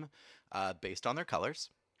liked them based on their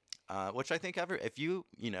colors. Which I think if you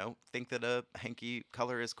think that a hanky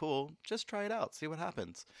color is cool, just try it out, see what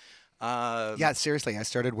happens. Yeah, seriously, I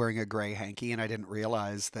started wearing a gray hanky and I didn't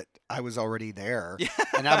realize that I was already there.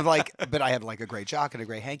 And I'm like, but I have like a gray jock and a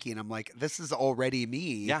gray hanky, and I'm like, this is already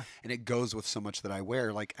me. Yeah. And it goes with so much that I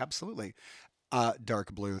wear. Like, absolutely.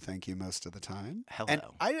 Dark blue, thank you, most of the time. Hello. And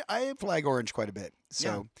I flag orange quite a bit. So.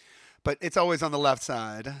 Yeah. But it's always on the left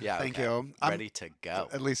side. Yeah, thank okay. you. Ready to go.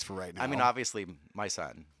 At least for right now. I mean, obviously, my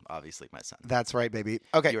son. That's right, baby.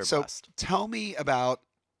 Okay, You're so blessed. tell me about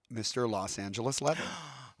Mr. Los Angeles Leather.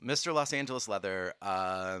 Mr. Los Angeles Leather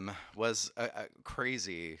was a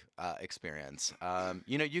crazy experience.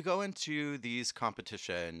 You go into these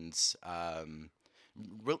competitions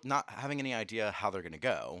not having any idea how they're going to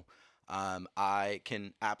go. I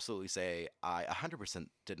can absolutely say I 100%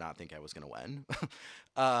 did not think I was going to win.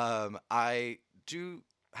 I do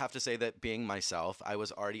have to say that being myself, I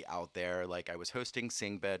was already out there. Like, I was hosting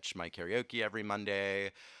Sing Bitch, my karaoke every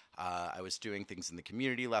Monday. I was doing things in the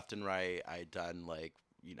community left and right. I'd done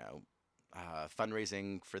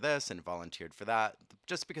fundraising for this and volunteered for that,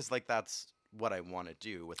 just because like that's what I want to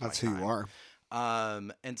do with That's my who time. you are.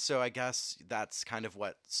 And so I guess that's kind of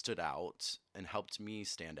what stood out and helped me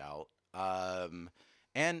stand out.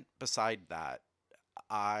 And beside that,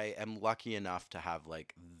 I am lucky enough to have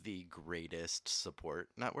like the greatest support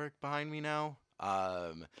network behind me now.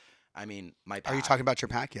 I mean, my pack. Are you talking about your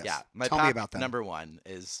pack? Yes. Yeah, my Tell pack, me about that. number one,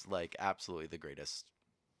 is like absolutely the greatest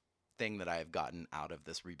thing that I have gotten out of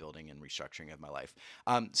this rebuilding and restructuring of my life.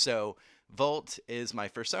 So Volt is my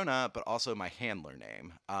persona, but also my handler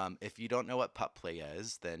name. If you don't know what pup play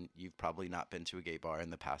is, then you've probably not been to a gay bar in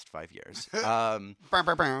the past 5 years. But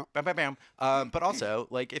also,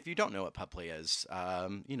 like, if you don't know what pup play is,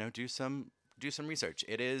 do some research.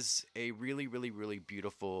 It is a really, really, really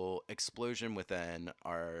beautiful explosion within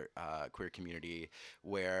our queer community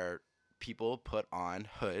where people put on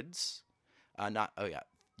hoods.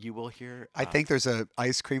 You will hear. I think there's a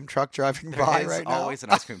ice cream truck driving There by is right now. always an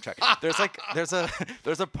ice cream truck.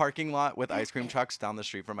 There's a parking lot with ice cream trucks down the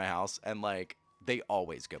street from my house, and like they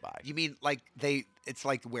always go by. You mean like it's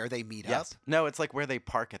like where they meet Yes. up? No, it's like where they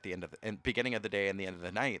park at the beginning of the day and the end of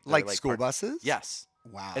the night. They're, Like school park- buses? Yes.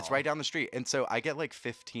 Wow. It's right down the street, and so I get like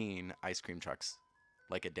 15 ice cream trucks,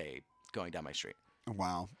 like a day, going down my street.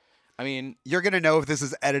 Wow. I mean, You're going to know if this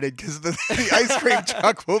is edited because the ice cream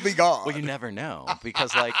truck will be gone. well, you never know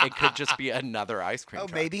because like it could just be another ice cream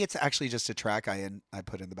truck. Maybe it's actually just a track I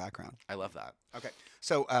put in the background. I love that. Okay.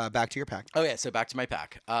 So back to your pack. Oh yeah, so back to my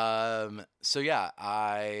pack.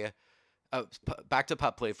 Back to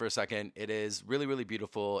pup play for a second. It is really, really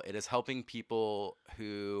beautiful. It is helping people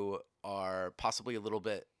who are possibly a little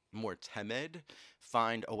bit more timid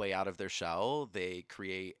find a way out of their shell. They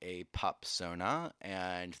create a pup persona,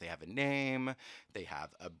 and they have a name. They have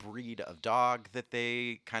a breed of dog that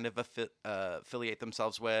they kind of affiliate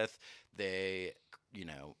themselves with. They,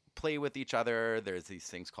 play with each other. There's these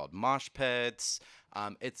things called mosh pits.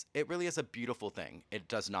 It really is a beautiful thing. It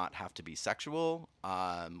does not have to be sexual,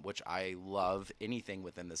 which I love anything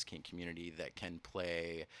within this kink community that can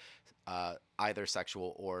play either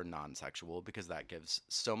sexual or non-sexual, because that gives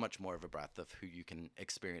so much more of a breadth of who you can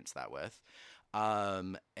experience that with.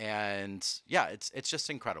 And yeah, it's just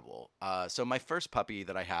incredible. So my first puppy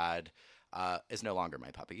that I had is no longer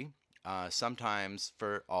my puppy. Sometimes,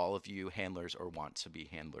 for all of you handlers or want to be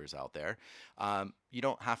handlers out there, you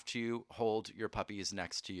don't have to hold your puppies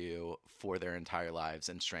next to you for their entire lives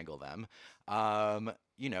and strangle them.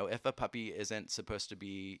 If a puppy isn't supposed to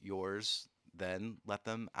be yours, then let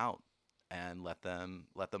them out and let them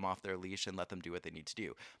off their leash and let them do what they need to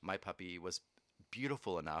do. My puppy was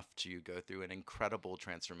beautiful enough to go through an incredible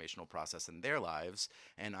transformational process in their lives,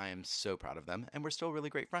 and I am so proud of them, and we're still really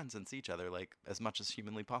great friends and see each other like as much as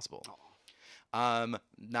humanly possible.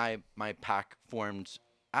 My pack formed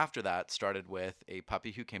after that started with a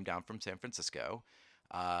puppy who came down from San Francisco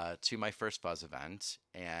to my first Fuzz event,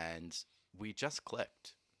 and we just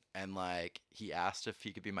clicked. And like he asked if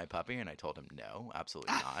he could be my puppy, and I told him no,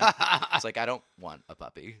 absolutely not. It's like I don't want a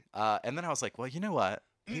puppy. And then I was like, well, you know what?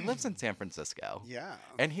 He lives in San Francisco, Yeah.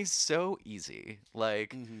 and he's so easy.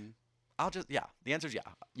 Like yeah. The answer is yeah.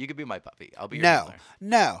 You could be my puppy. I'll be your No. handler.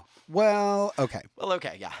 No. Well, okay. Well,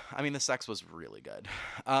 okay, yeah. I mean, the sex was really good.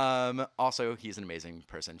 Also, he's an amazing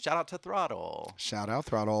person. Shout out to Throttle. Shout out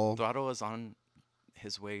Throttle. Throttle is on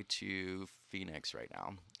his way to Phoenix right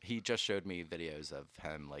now. He just showed me videos of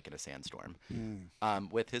him like in a sandstorm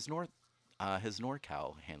with his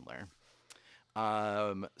NorCal handler.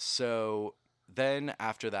 So then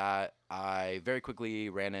after that, I very quickly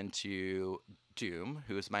ran into Doom,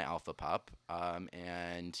 who is my alpha pup,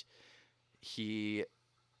 and he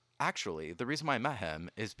actually, the reason why I met him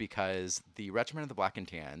is because the Regiment of the Black and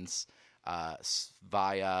Tans,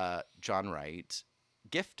 via John Wright,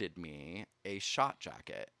 gifted me a shot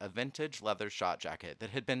jacket, a vintage leather shot jacket that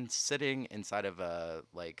had been sitting inside of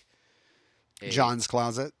John's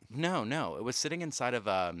closet. No, it was sitting inside of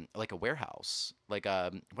like a warehouse, like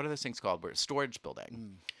what are those things called? Where storage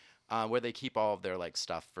building, where they keep all of their like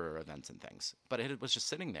stuff for events and things. But it was just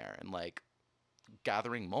sitting there and like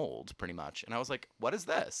gathering mold pretty much. And I was like, what is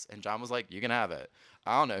this? And John was like, you can have it.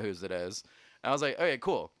 I don't know whose it is. And I was like, okay,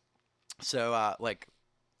 cool. So I like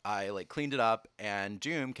cleaned it up, and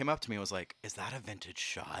Doom came up to me and was like, is that a vintage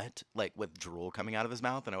shot? Like with drool coming out of his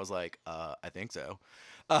mouth. And I was like, I think so.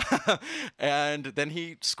 And then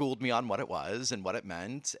he schooled me on what it was and what it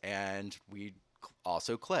meant. And we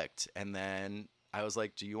also clicked. And then I was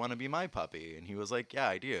like, do you want to be my puppy? And he was like, yeah,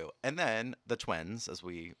 I do. And then the twins, as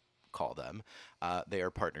we call them, they are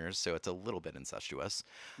partners, so it's a little bit incestuous.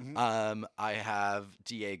 I have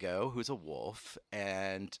Diego, who's a wolf,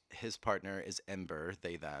 and his partner is Ember,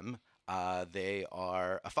 they, them. They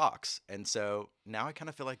are a fox. And so now I kind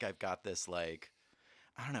of feel like I've got this, like,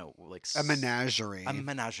 I don't know, like A menagerie. a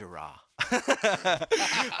menagerie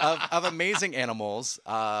of amazing animals,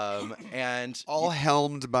 and All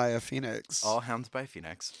helmed by a phoenix. all hounds by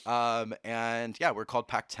Phoenix. And yeah, we're called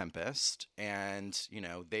Pack Tempest, and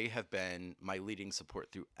they have been my leading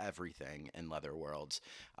support through everything in Leather Worlds.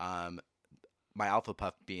 My alpha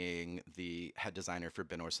pup being the head designer for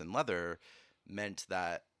Ben Orson Leather meant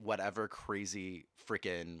that whatever crazy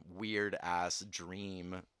freaking weird ass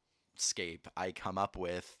dream scape I come up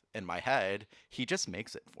with in my head, he just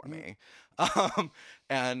makes it for me.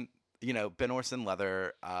 And Ben Orson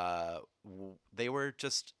Leather, they were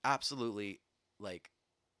just absolutely like,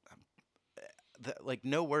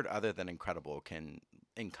 no word other than incredible can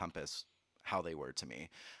encompass how they were to me.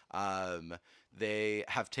 They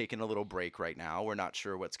have taken a little break right now. We're not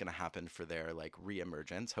sure what's going to happen for their like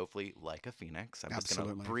reemergence. Hopefully, like a phoenix. I'm just going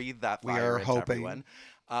to breathe that We fire are into hoping. everyone.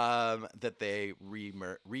 That they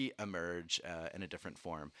reemerge in a different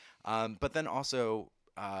form. But then also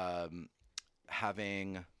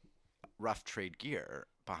having Rough Trade Gear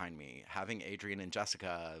behind me, having Adrian and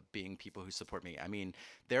Jessica being people who support me. I mean,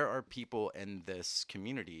 there are people in this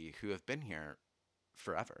community who have been here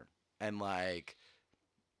forever. And like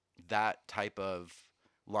that type of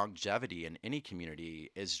longevity in any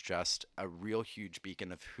community is just a real huge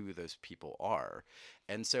beacon of who those people are.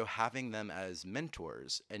 And so having them as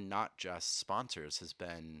mentors and not just sponsors has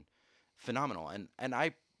been phenomenal. And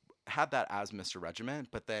I had that as Mr. Regiment,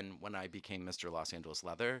 but then when I became Mr. Los Angeles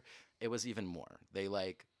Leather, it was even more. They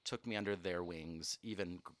like took me under their wings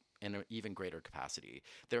in an even greater capacity.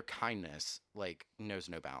 Their kindness like knows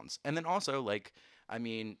no bounds. And then also like, I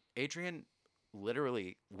mean, Adrian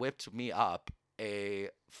literally whipped me up a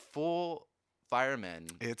full fireman.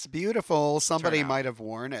 It's beautiful. Somebody Turnout. might have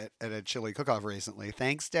worn it at a chili cook-off recently.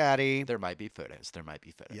 Thanks, Daddy. There might be photos.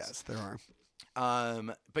 Yes, there are.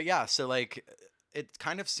 But yeah, so like it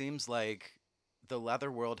kind of seems like the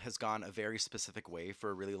leather world has gone a very specific way for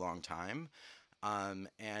a really long time.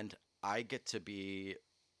 And I get to be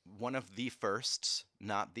one of the first,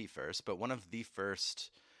 not the first, but one of the first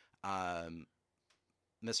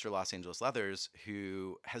Mr. Los Angeles Leathers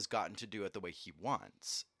who has gotten to do it the way he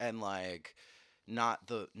wants. And like, not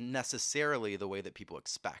the necessarily the way that people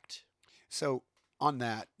expect. So, on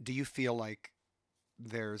that, do you feel like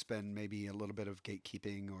there's been maybe a little bit of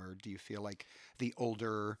gatekeeping, or do you feel like the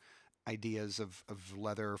older ideas of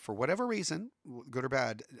leather, for whatever reason, good or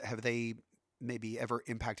bad, have they maybe ever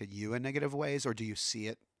impacted you in negative ways, or do you see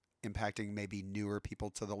it impacting maybe newer people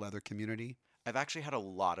to the leather community? I've actually had a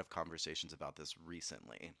lot of conversations about this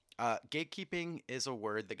recently. Gatekeeping is a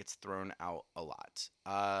word that gets thrown out a lot.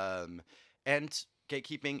 And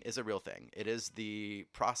gatekeeping is a real thing. It is the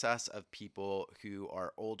process of people who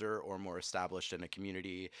are older or more established in a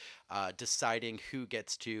community deciding who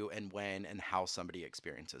gets to and when and how somebody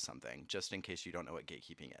experiences something, just in case you don't know what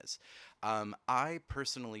gatekeeping is. I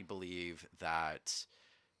personally believe that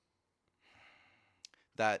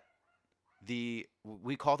the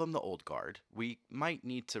we call them the old guard. We might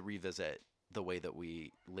need to revisit the way that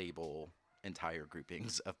we label entire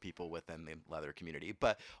groupings of people within the leather community.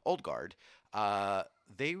 But old guard, uh,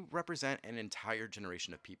 they represent an entire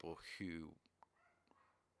generation of people who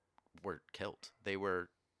were killed. They were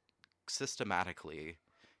systematically,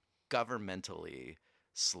 governmentally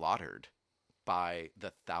slaughtered by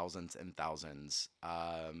the thousands and thousands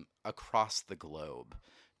across the globe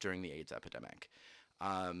during the AIDS epidemic.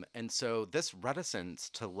 And so this reticence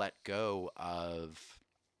to let go of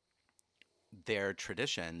their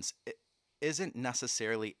traditions isn't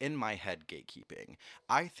necessarily in my head gatekeeping.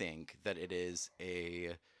 I think that it is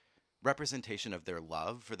a representation of their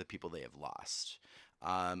love for the people they have lost.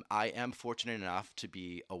 I am fortunate enough to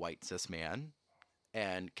be a white cis man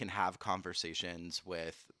and can have conversations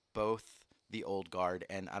with both the old guard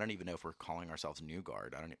and I don't even know if we're calling ourselves new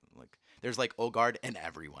guard. I don't even, like there's like old guard and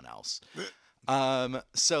everyone else.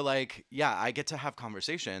 So like, yeah, I get to have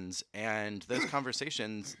conversations and those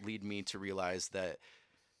conversations lead me to realize that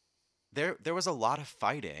there was a lot of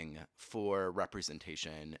fighting for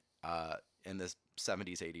representation in the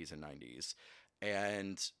 70s, 80s and 90s.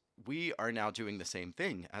 And we are now doing the same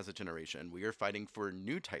thing as a generation. We are fighting for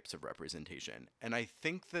new types of representation. And I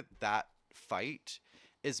think that that fight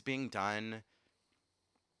is being done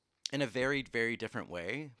in a very, very different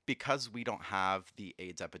way because we don't have the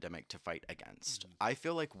AIDS epidemic to fight against. Mhm. I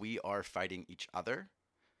feel like we are fighting each other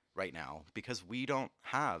right now because we don't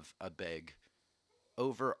have a big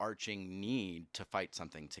overarching need to fight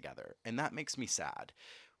something together. And that makes me sad.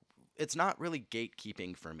 It's not really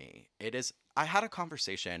gatekeeping for me. It is, I had a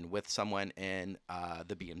conversation with someone in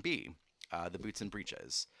the B&B, the Boots and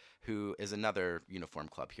Breeches, who is another uniform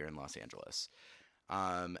club here in Los Angeles.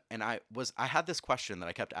 And I had this question that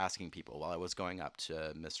I kept asking people while I was going up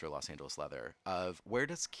to Mr. Los Angeles Leather of where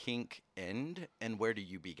does kink end and where do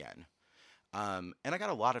you begin? And I got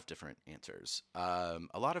a lot of different answers. A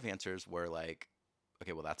lot of answers were like,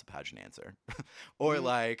 okay, well that's a pageant answer, or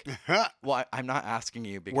like, well I'm not asking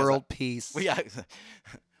you because World peace. well, yeah,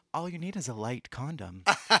 all you need is a light condom.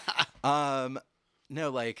 Um, no,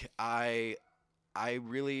 like I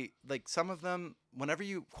really like some of them. Whenever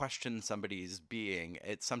you question somebody's being,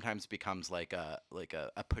 it sometimes becomes like a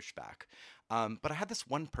pushback. But I had this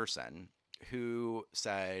one person who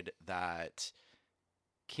said that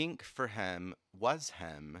kink for him was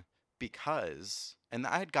him because, and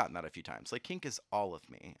I had gotten that a few times. Like kink is all of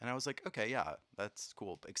me, and I was like, okay, yeah, that's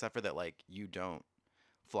cool. Except for that, like you don't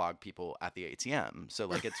flog people at the ATM, so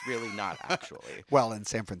like it's really not actually. Well, in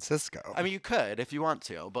San Francisco. I mean, you could if you want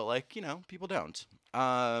to, but like, people don't.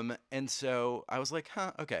 And so I was like,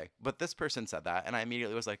 huh, okay. But this person said that, and I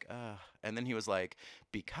immediately was like, and then he was like,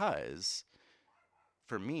 because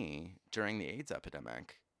for me, during the AIDS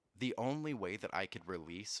epidemic, the only way that I could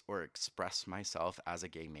release or express myself as a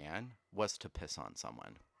gay man was to piss on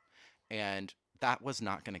someone. And that was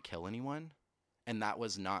not going to kill anyone, and that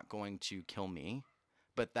was not going to kill me,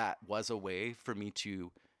 but that was a way for me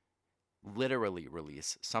to literally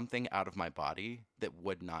release something out of my body that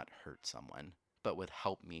would not hurt someone, but would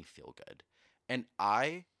help me feel good. And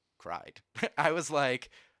I cried. I was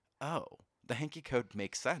like, oh, the hanky code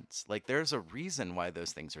makes sense. Like, there's a reason why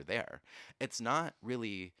those things are there. It's not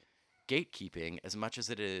really gatekeeping as much as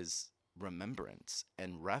it is remembrance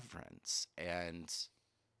and reverence and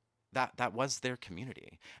that was their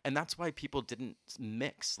community, and that's why people didn't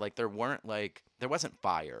mix. Like there wasn't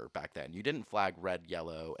fire back then. You didn't flag red,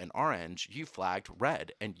 yellow and orange. You flagged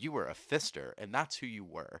red and you were a fister, and that's who you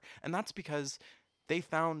were. And that's because they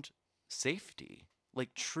found safety,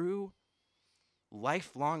 like true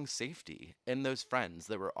lifelong safety, in those friends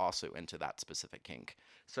that were also into that specific kink.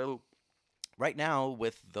 So right now,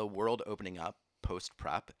 with the world opening up post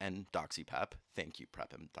prep and doxy pep, thank you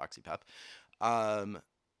prep and doxy pep, um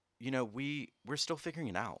we're still figuring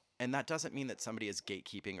it out. And that doesn't mean that somebody is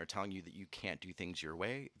gatekeeping or telling you that you can't do things your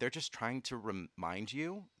way. They're just trying to remind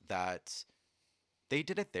you that they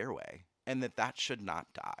did it their way and that should not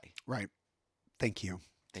die. Right. Thank you.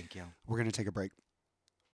 Thank you. We're going to take a break.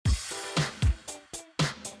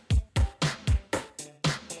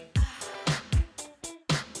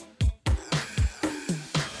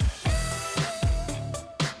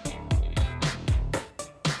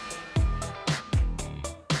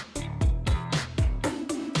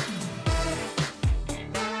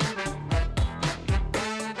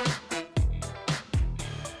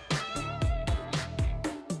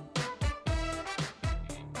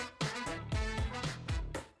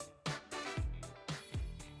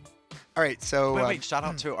 All right, so Wait, shout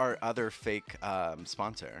out to our other fake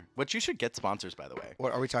sponsor, which you should get sponsors, by the way.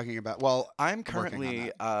 what are we talking about? Well, I'm working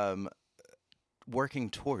on currently working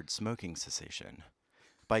towards smoking cessation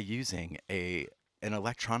by using an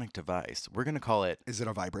electronic device. We're going to call it, is it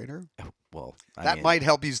a vibrator? well, I That mean, might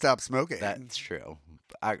help you stop smoking. that's true.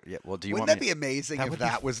 Yeah, well, do you Wouldn't want that be amazing that if would be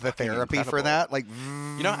that was the fucking therapy for incredible. that? Like,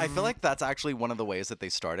 I feel like that's actually one of the ways that they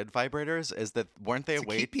started vibrators is that weren't they a to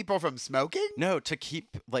way keep people from smoking? No, to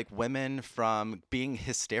keep like women from being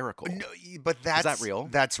hysterical. No, but that's that real?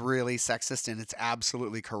 That's really sexist, and it's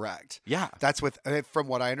absolutely correct. Yeah. That's from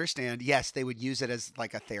what I understand. Yes, they would use it as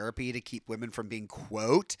like a therapy to keep women from being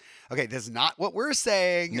quote. Okay, this is not what we're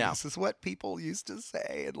saying. No. This is what people used to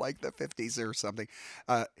say in like the 50s or something.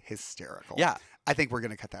 Hysterical. Yeah. I think we're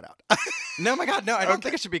gonna cut that out. No, my God, no, I don't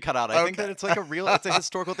think it should be cut out. I think that it's like it's a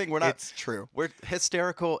historical thing. We're not. It's true.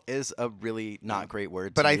 Hysterical is a really not great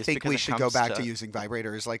word. But to I use think because we it should go comes back to using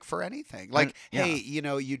vibrators like for anything. Like, yeah. hey, you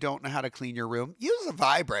don't know how to clean your room? Use a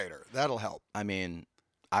vibrator. That'll help. I mean,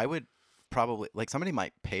 I would probably like somebody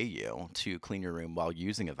might pay you to clean your room while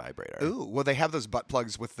using a vibrator. Ooh, well, they have those butt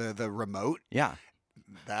plugs with the remote. Yeah.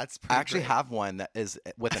 That's pretty I actually great. have one that is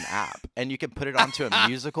with an app, and you can put it onto a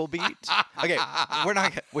musical beat. Okay, we're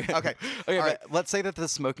not. Okay. Okay, All right. but let's say that the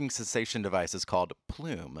smoking cessation device is called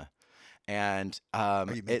Plume, and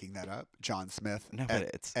Are you making that up? John Smith No, at, but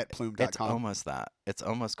it's at plume.com. It's almost that. It's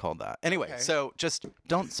almost called that. Anyway, Okay. so just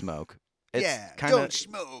don't smoke. It's yeah, kinda, don't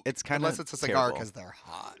smoke. It's kind of unless it's a cigar because they're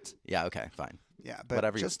hot. Yeah. Okay. Fine. Yeah, but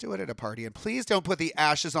Whatever just do it at a party, and please don't put the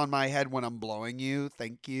ashes on my head when I'm blowing you.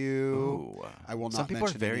 Thank you. Ooh. I will not. Some people are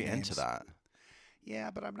mention very any into names. that.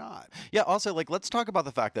 Yeah, but I'm not. Yeah. Also, like, let's talk about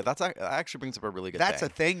the fact that that actually brings up a really good. That's thing.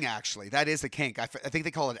 a thing, actually. That is a kink. I think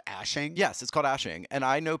they call it ashing. Yes, it's called ashing. And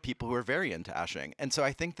I know people who are very into ashing. And so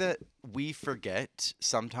I think that we forget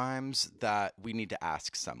sometimes that we need to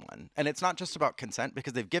ask someone. And it's not just about consent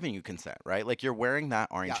because they've given you consent, right? Like you're wearing that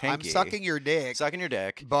orange Yeah, I'm hanky. sucking your dick. Sucking your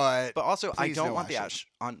dick. But also, I please don't no want the ashing. ash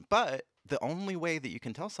on. But the only way that you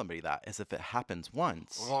can tell somebody that is if it happens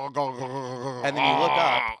once. and And then you look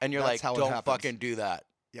up and you're That's like, how it don't happens. fucking do that.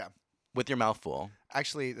 Yeah. With your mouth full.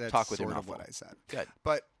 Actually, that's Talk with your sort mouth of what full. I said. Good.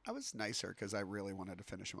 But I was nicer because I really wanted to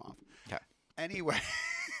finish him off. Okay. Anyway,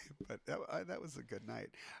 but that was a good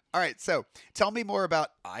night. All right, so tell me more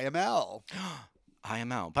about IML.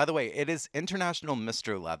 IML. By the way, it is International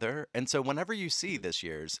Mr. Leather. And so whenever you see this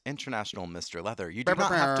year's International Mr. Leather, you do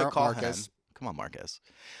not have to call Marcus. him. Come on, Marcus.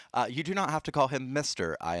 You do not have to call him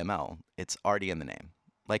Mr. IML. It's already in the name.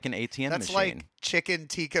 Like an ATM That's machine. like chicken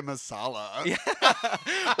tikka masala. Yeah.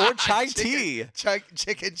 Or chai tea.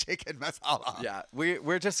 Chicken masala. Yeah.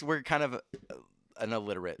 We're kind of an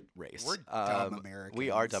illiterate race. We're dumb Americans.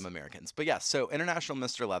 We are dumb Americans. But yeah, so International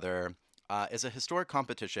Mr. Leather is a historic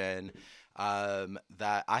competition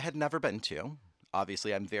that I had never been to.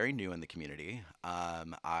 Obviously, I'm very new in the community.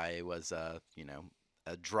 I was a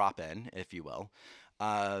drop-in, if you will.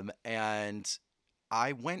 And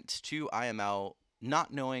I went to IML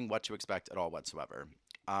not knowing what to expect at all whatsoever.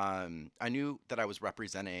 I knew that I was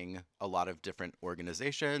representing a lot of different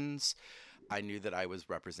organizations. I knew that I was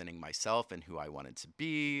representing myself and who I wanted to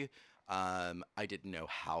be. I didn't know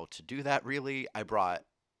how to do that, really. I brought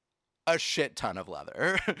a shit ton of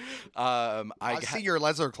leather. I've seen your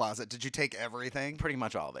leather closet. Did you take everything? Pretty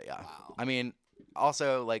much all of it, yeah. Wow. I mean,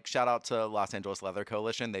 also, like, shout out to Los Angeles Leather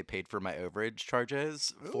Coalition. They paid for my overage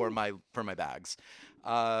charges for Ooh. my bags. They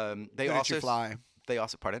Who did also you fly? They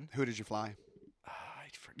also, pardon? Who did you fly?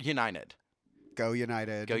 United. Go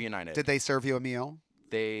United. Go United. Did they serve you a meal?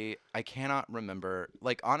 I cannot remember.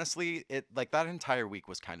 Like, honestly, that entire week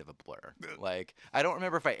was kind of a blur. Like, I don't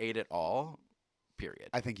remember if I ate it all. Period.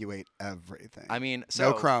 I think you ate everything. I mean,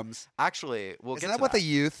 so no crumbs. Actually, we'll Isn't get that to what the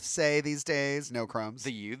youth say these days? No crumbs.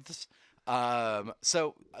 the youths.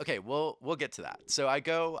 So okay, we'll get to that. So I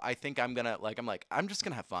go. I think I'm just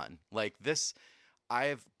gonna have fun. Like this,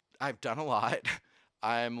 I've done a lot.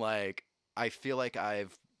 I'm like, I feel like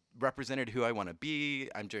I've represented who I want to be.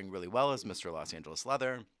 I'm doing really well as Mr. Los Angeles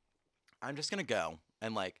Leather. I'm just going to go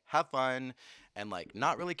and like have fun and like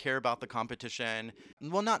not really care about the competition.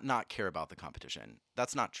 Well, not care about the competition.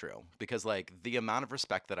 That's not true because like the amount of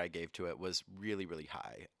respect that I gave to it was really really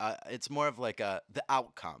high. It's more of like the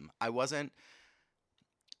outcome. I wasn't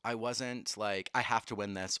like I have to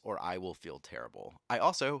win this or I will feel terrible. I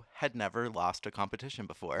also had never lost a competition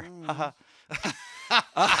before. Mm.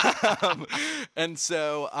 um, and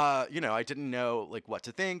so I didn't know like what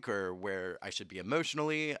to think or where I should be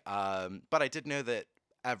emotionally. But I did know that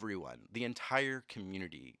everyone, the entire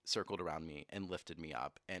community circled around me and lifted me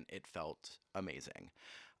up and it felt amazing.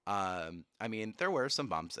 I mean, there were some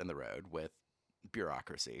bumps in the road with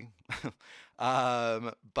bureaucracy.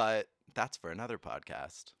 But that's for another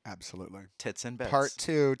podcast. Absolutely. Tits and bits. Part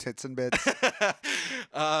 2, tits and bits.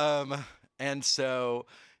 um, and so,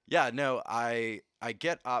 yeah, no, I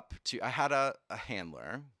get up to, I had a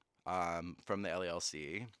handler from the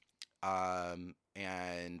LALC,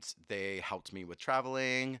 and they helped me with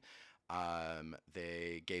traveling.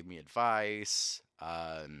 They gave me advice.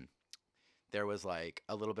 There was like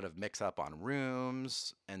a little bit of mix up on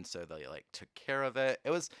rooms, and so they like took care of it. It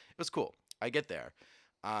was cool. I get there.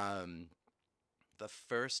 The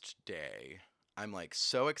first day, I'm like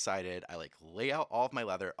so excited. I like lay out all of my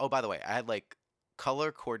leather. Oh, by the way, I had like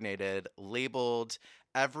color coordinated, labeled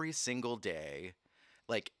every single day.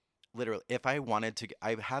 Like literally, if I wanted to,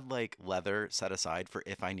 I had like leather set aside for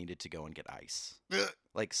if I needed to go and get ice.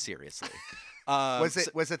 Like seriously. Was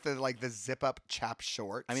So- it the like the zip up chap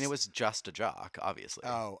shorts? I mean, it was just a jock, obviously.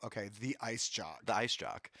 Oh, okay. The ice jock. The ice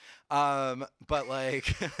jock. But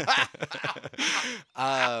like,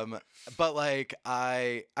 but like,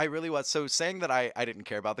 I really was. So saying that I didn't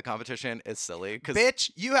care about the competition is silly because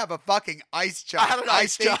Bitch, you have a fucking ice jock. had an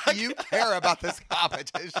ice think jock. you care about this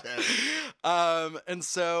competition. And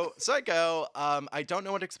so I go. I don't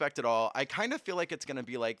know what to expect at all. I kind of feel like it's gonna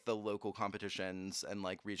be like the local competitions and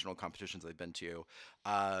like regional competitions I've been to.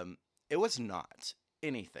 It was not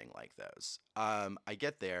anything like those. I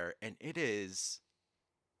get there and it is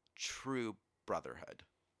true brotherhood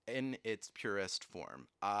in its purest form.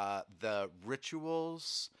 The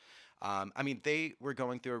rituals. I mean, they were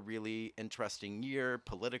going through a really interesting year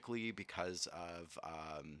politically because of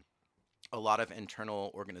a lot of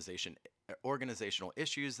internal organizational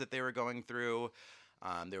issues that they were going through.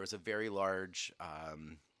 There was a very large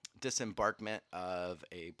disembarkment of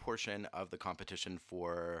a portion of the competition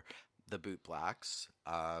for the boot blacks,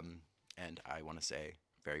 and I want to say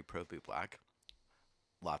very pro boot black.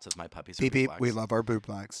 Lots of my puppies are Beep boot beep. blacks. We love our boot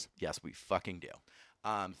blacks. Yes, we fucking do.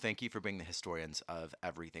 Thank you for being the historians of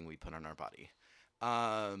everything we put on our body.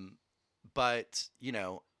 But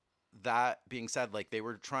that being said, like they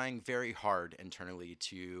were trying very hard internally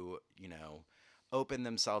to open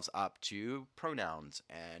themselves up to pronouns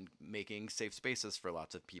and making safe spaces for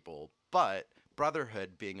lots of people. But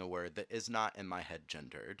brotherhood being a word that is not in my head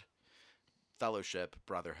gendered, fellowship,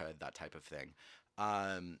 brotherhood, that type of thing.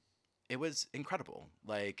 It was incredible.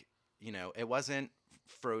 Like, it wasn't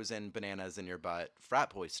frozen bananas in your butt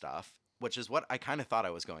frat boy stuff, which is what I kind of thought I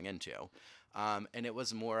was going into. And it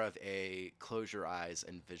was more of a close your eyes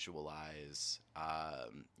and visualize,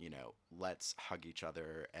 let's hug each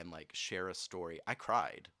other and like share a story. I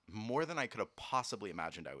cried more than I could have possibly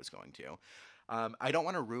imagined I was going to. I don't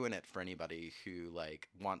want to ruin it for anybody who like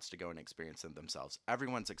wants to go and experience it themselves.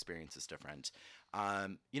 Everyone's experience is different.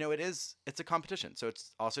 It's a competition, so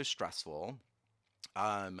it's also stressful.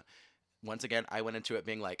 Once again, I went into it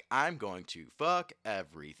being like, I'm going to fuck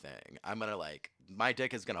everything. I'm going to like, my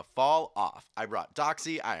dick is going to fall off. I brought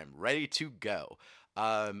Doxy. I am ready to go.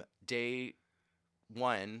 Day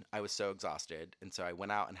 1, I was so exhausted. And so I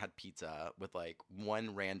went out and had pizza with like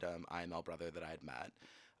one random IML brother that I had met,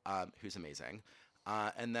 who's amazing.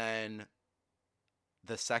 And then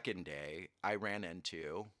the second day, I ran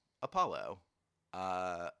into Apollo.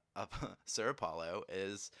 Sir Apollo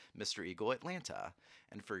is Mr. Eagle Atlanta.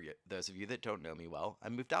 And for those of you that don't know me well, I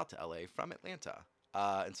moved out to LA from Atlanta.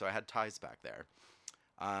 And so I had ties back there.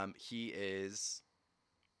 He is,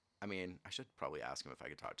 I mean, I should probably ask him if I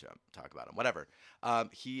could talk about him, whatever.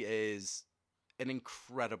 He is an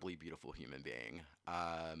incredibly beautiful human being.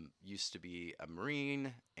 Used to be a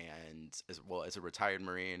Marine and as a retired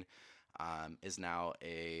Marine, is now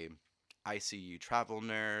a ICU travel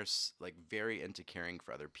nurse, like very into caring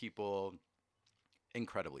for other people,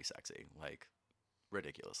 incredibly sexy, like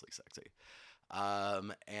ridiculously sexy.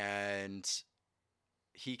 And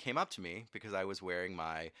he came up to me because I was wearing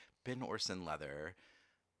my Ben Orson leather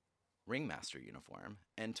ringmaster uniform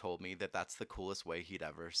and told me that that's the coolest way he'd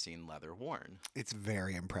ever seen leather worn. It's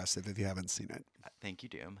very impressive if you haven't seen it. Thank you,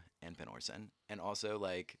 Doom and Ben Orson. And also,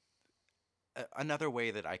 like, another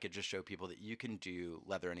way that I could just show people that you can do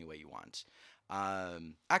leather any way you want.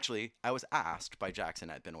 Actually, I was asked by Jackson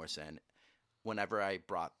at Ben Orson whenever I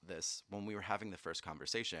brought this, when we were having the first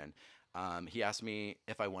conversation, he asked me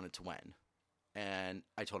if I wanted to win. And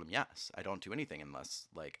I told him yes. I don't do anything unless,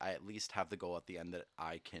 like, I at least have the goal at the end that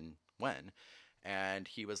I can win. And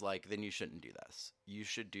he was like, then you shouldn't do this. You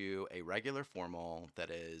should do a regular formal that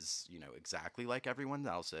is, you know, exactly like everyone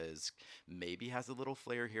else's, maybe has a little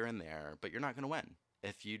flair here and there, but you're not going to win.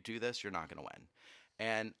 If you do this, you're not going to win.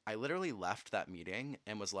 And I literally left that meeting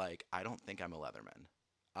and was like, I don't think I'm a Leatherman.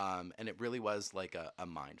 And it really was like a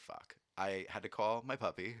mind fuck. I had to call my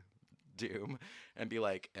puppy, Doom, and be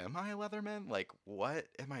like, am I a Leatherman? Like, what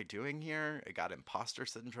am I doing here? I got imposter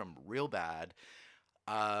syndrome real bad.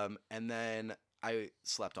 And then I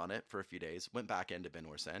slept on it for a few days, went back into Ben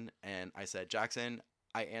Orson, and I said, Jackson,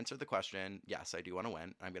 I answered the question. Yes, I do want to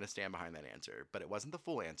win. I'm going to stand behind that answer, but it wasn't the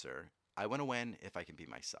full answer. I want to win if I can be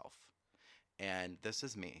myself. And this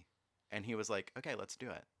is me. And he was like, okay, let's do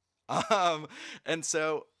it. And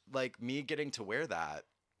so, like, me getting to wear that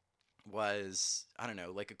was, I don't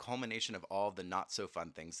know, like a culmination of all the not so fun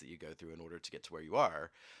things that you go through in order to get to where you are.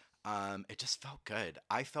 It just felt good.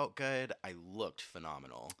 I felt good. I looked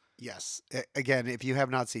phenomenal. Yes. Again, if you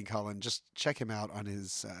have not seen Colin, just check him out on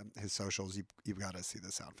his socials. You've got to see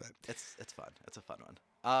this outfit. It's fun. It's a fun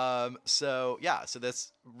one. So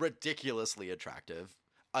this ridiculously attractive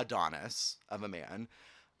Adonis of a man,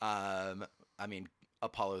 I mean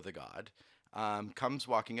Apollo the god, comes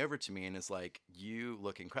walking over to me and is like, "You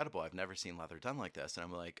look incredible. I've never seen leather done like this." And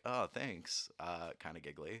I'm like, "Oh, thanks." Kind of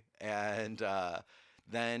giggly. And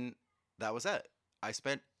then that was it. I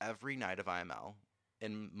spent every night of IML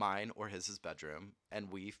in mine or his bedroom,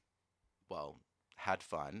 and we, well, had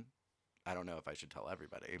fun. I don't know if I should tell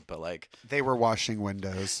everybody, but like they were washing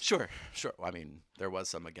windows. Sure. I mean, there was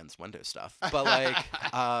some against Windows stuff, but like,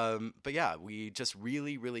 but yeah, we just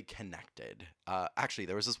really, really connected. Actually,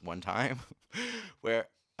 there was this one time where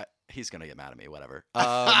he's gonna get mad at me. Whatever.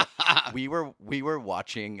 We were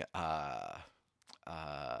watching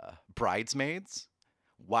Bridesmaids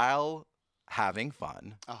while having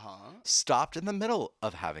fun. Stopped in the middle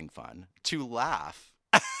of having fun to laugh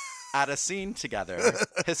at a scene together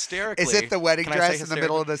hysterically. Is it the wedding dress in the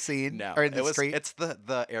middle of the scene? No, or in the street? It's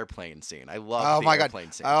the airplane scene. I love the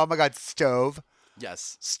airplane scene. Oh my god, Stove.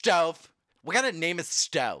 Yes, Stove. What kind of name is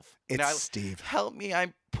Stove? It's Steve. Help me,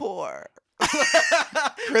 I'm poor.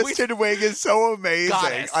 Kristen Wiig is so amazing.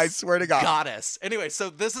 Goddess. I swear to God. Goddess. Anyway, so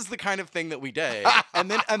this is the kind of thing that we did. And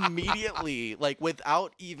then immediately, like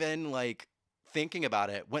without even like thinking about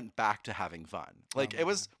it, went back to having fun. Like it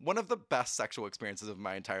was one of the best sexual experiences of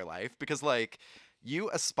my entire life because like you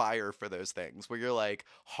aspire for those things where you're like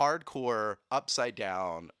hardcore upside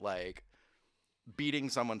down, like beating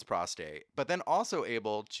someone's prostate, but then also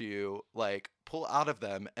able to like pull out of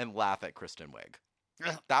them and laugh at Kristen Wiig.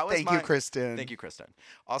 That was Thank you, Kristen. Thank you, Kristen.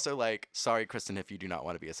 Also, like, sorry, Kristen, if you do not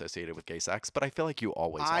want to be associated with gay sex, but I feel like you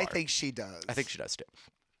always are. I think she does. I think she does too.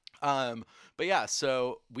 But yeah,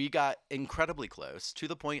 so we got incredibly close to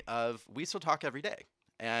the point of we still talk every day.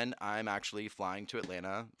 And I'm actually flying to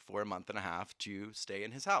Atlanta for a month and a half to stay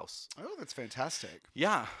in his house. Oh, that's fantastic.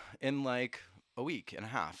 Yeah, in like a week and a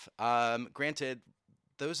half. Granted,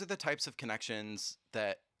 those are the types of connections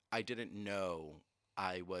that I didn't know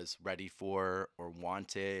I was ready for or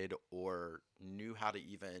wanted or knew how to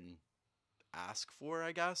even ask for,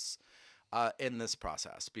 I guess. In this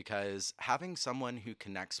process, because having someone who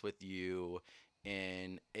connects with you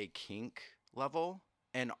in a kink level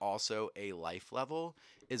and also a life level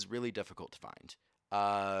is really difficult to find.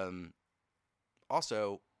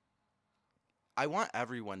 Also, I want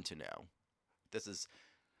everyone to know, this is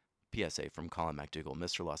PSA from Colin MacDougall,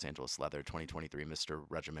 Mr. Los Angeles Leather 2023, Mr.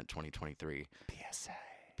 Regiment 2023. PSA.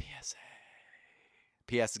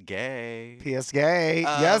 PS gay. PS gay.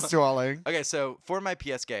 Yes, darling. Okay, so for my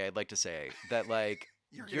PS gay, I'd like to say that like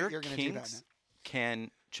your you're gonna kinks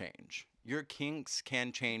can change. Your kinks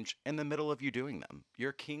can change in the middle of you doing them.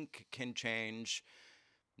 Your kink can change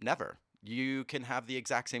never. You can have the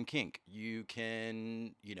exact same kink. You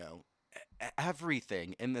can, you know,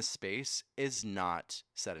 everything in this space is not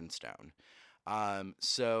set in stone.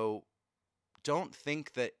 So don't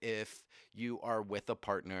think that if you are with a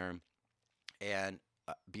partner and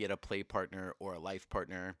be it a play partner or a life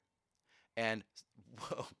partner, and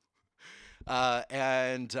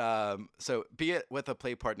so be it with a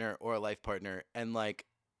play partner or a life partner, and like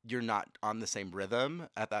you're not on the same rhythm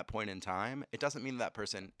at that point in time, it doesn't mean that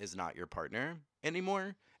person is not your partner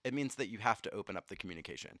anymore. It means that you have to open up the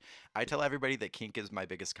communication. I tell everybody that kink is my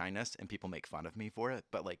biggest kindness, and people make fun of me for it,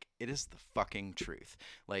 but like, it is the fucking truth.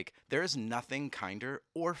 Like, there is nothing kinder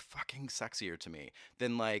or fucking sexier to me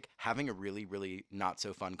than like having a really, really not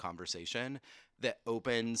so fun conversation that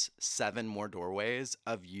opens 7 more doorways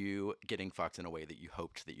of you getting fucked in a way that you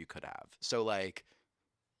hoped that you could have. So like,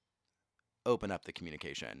 open up the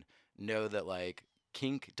communication. Know that like,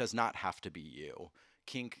 kink does not have to be you.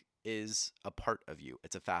 Kink is a part of you.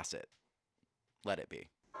 It's a facet. Let it be.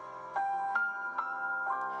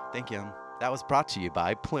 Thank you. That was brought to you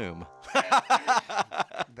by Plume.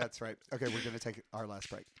 That's right. Okay, we're going to take our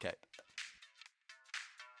last break. Okay.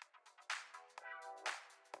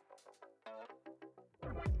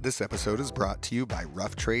 This episode is brought to you by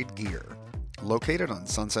Rough Trade Gear. Located on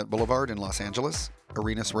Sunset Boulevard in Los Angeles,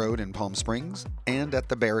 Arenas Road in Palm Springs, and at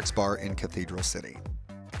the Barracks Bar in Cathedral City.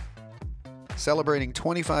 Celebrating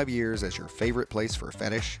 25 years as your favorite place for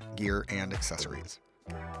fetish, gear, and accessories.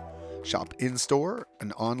 Shop in-store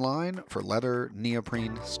and online for leather,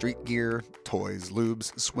 neoprene, street gear, toys,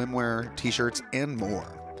 lubes, swimwear, t-shirts, and more.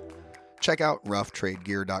 Check out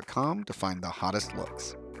roughtradegear.com to find the hottest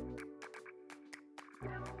looks.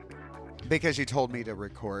 Because you told me to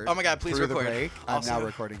record. Oh my God, please through record. The break. Also, I'm now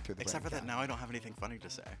recording through the except break. for that, now I don't have anything funny to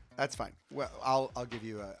say. That's fine. Well, I'll give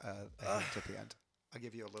you a hint at the end. I'll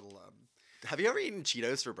give you a little. Have you ever eaten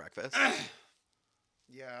Cheetos for breakfast?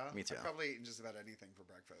 Yeah. Me too. I've probably eaten just about anything for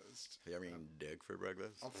breakfast. Have you ever eaten dick for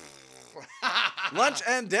breakfast? Oh. Lunch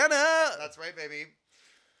and dinner! That's right, baby.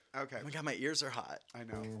 Okay. Oh my God, my ears are hot. I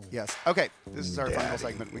know. Yes. Okay. This is our final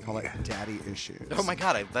segment. We call it Daddy Issues. Oh my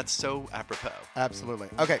God, that's so apropos. Absolutely.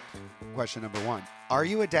 Okay. Question number 1. Are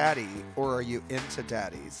you a daddy or are you into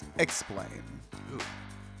daddies? Explain. Ooh.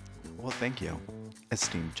 Well, thank you,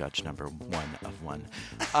 esteemed judge number 1 of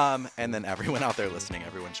 1. And then everyone out there listening,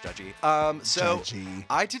 everyone's judgy. Judgy.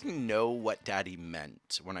 I didn't know what daddy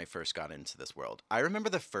meant when I first got into this world. I remember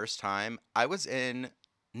the first time I was in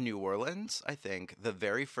New Orleans, I think, the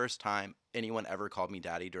very first time anyone ever called me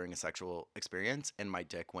daddy during a sexual experience, and my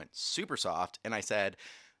dick went super soft, and I said,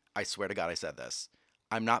 I swear to God I said this,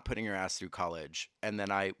 I'm not putting your ass through college. And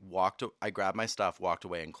then I grabbed my stuff, walked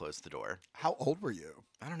away, and closed the door. How old were you?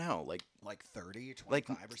 I don't know, like 30, 25 like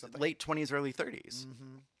or something? late 20s, early 30s.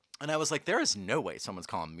 Mm-hmm. And I was like, there is no way someone's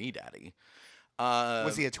calling me daddy.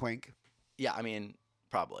 Was he a twink? Yeah, I mean,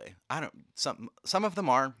 probably. I don't. Some of them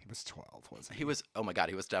are. He was 12, wasn't he? He was. Oh my God,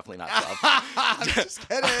 he was definitely not 12. I'm just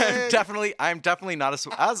kidding. I'm definitely not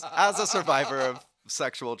as a survivor of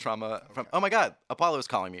sexual trauma. From. Oh my God, Apollo is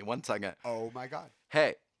calling me. 1 second. Oh my God.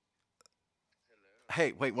 Hey.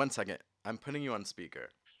 Hey, wait 1 second. I'm putting you on speaker.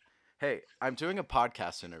 Hey, I'm doing a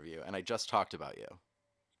podcast interview, and I just talked about you.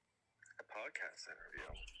 A podcast interview?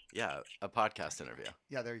 Yeah, a podcast interview.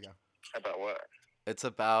 Yeah, there you go. About what? It's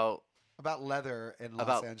about leather in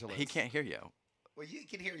Los Angeles. He can't hear you. Well, he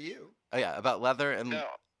can hear you. Oh yeah, about leather and. No.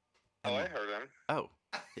 Oh, I heard him. Oh,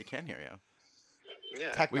 he can hear you.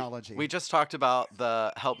 Yeah. Technology. We just talked about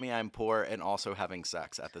the help me I'm poor and also having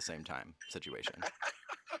sex at the same time situation.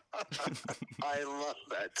 I love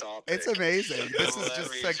that topic. It's amazing. This is Let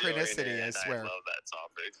just me synchronicity, join in. I swear. I love that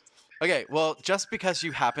topic. Okay, well, just because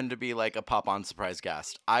you happen to be like a pop-on surprise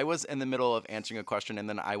guest, I was in the middle of answering a question and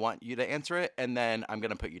then I want you to answer it and then I'm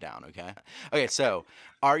going to put you down, okay? Okay, so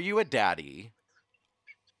are you a daddy?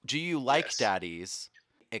 Do you like Yes. daddies?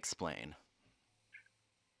 Explain.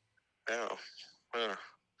 Oh.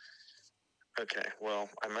 Okay, well,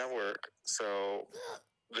 I'm at work, so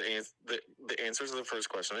the answer to the first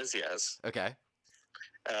question is yes. Okay.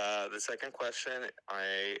 The second question,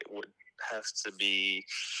 I would have to be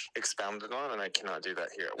expounded on, and I cannot do that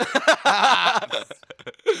here at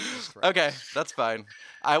work. Okay, that's fine.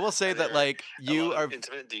 I will say And that there like A you lot are of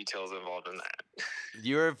intimate details involved in that.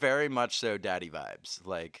 you're very much so daddy vibes.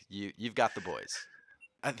 Like you've got the boys.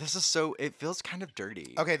 This is so it feels kind of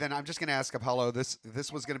dirty. Okay, then I'm just going to ask Apollo. This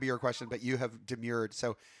was going to be your question, but you have demurred.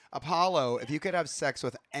 So, Apollo, if you could have sex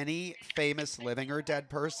with any famous living or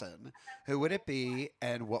dead person, who would it be,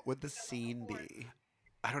 and what would the scene be?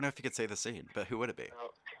 I don't know if you could say the scene, but who would it be?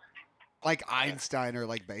 Like Einstein or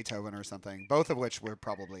like Beethoven or something. Both of which were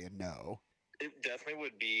probably a no. It definitely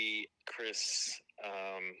would be Chris.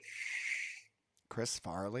 Chris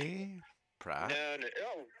Farley? Pratt? No.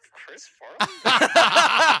 Oh, Chris Farley?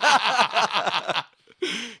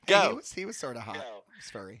 Go. Hey, he was sort of hot. No. He's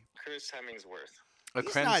furry. Chris Hemmingsworth.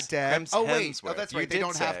 He's not dead. Oh, wait. Oh, Hemsworth. that's You right. They did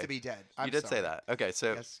don't have say- to be dead. You did say that. Okay,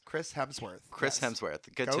 so Yes, Chris Hemsworth. Chris Yes.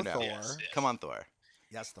 Hemsworth. Good Go to know. Thor. Yes. Come on, Thor.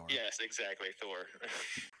 Yes, Thor. Yes, exactly,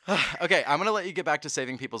 Thor. Okay, I'm gonna let you get back to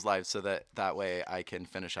saving people's lives so that way I can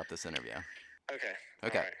finish up this interview. Okay.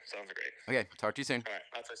 Okay. All right. Sounds great. Okay, talk to you soon. All right.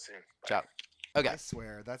 I'll talk soon. Bye. Ciao. Okay. I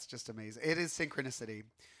swear, that's just amazing. It is synchronicity.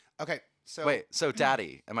 Okay, so Wait, so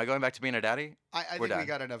daddy. Am I going back to being a daddy? I We're think we done.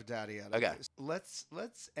 got enough daddy out of Okay. this.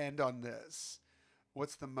 Let's end on this.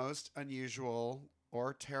 What's the most unusual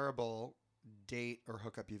or terrible date or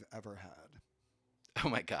hookup you've ever had? Oh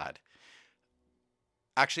my God.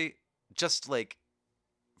 Actually, just like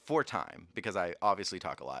for time, because I obviously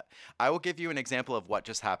talk a lot, I will give you an example of what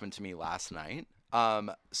just happened to me last night.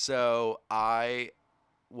 So I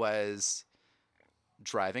was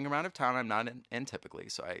driving around of town. I'm not in typically,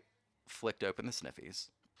 so I flicked open the Sniffies.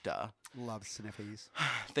 Duh. Love sniffies.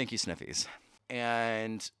 Thank you, Sniffies.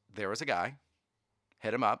 And there was a guy.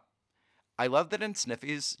 Hit him up. I love that in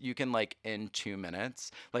Sniffies, you can, like, in 2 minutes,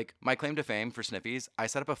 like, my claim to fame for Sniffies, I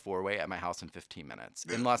set up a 4-way at my house in 15 minutes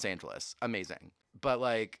in Los Angeles. Amazing. But,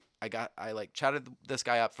 like, I chatted this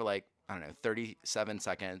guy up for, like, I don't know, 37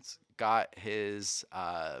 seconds, got his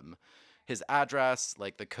address,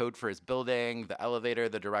 like, the code for his building, the elevator,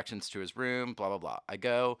 the directions to his room, blah, blah, blah. I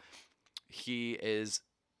go. He is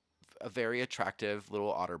a very attractive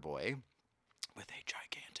little otter boy with a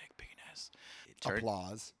gigantic penis.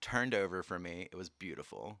 Applause. Turned over for me. It was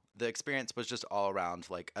beautiful. The experience was just all around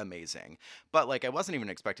like amazing. But like I wasn't even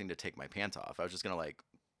expecting to take my pants off. I was just gonna like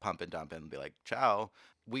pump and dump and be like, ciao.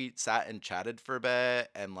 We sat and chatted for a bit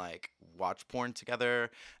and like watched porn together.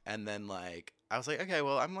 And then like I was like, okay,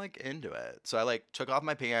 well, I'm like into it. So I like took off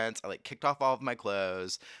my pants. I like kicked off all of my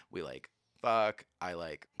clothes. We like fuck. I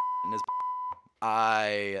like in his.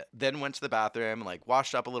 I then went to the bathroom, like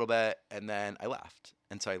washed up a little bit, and then I left.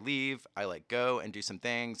 And so I leave, I like go and do some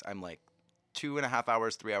things. I'm like 2.5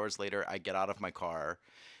 hours, 3 hours later, I get out of my car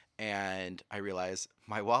and I realize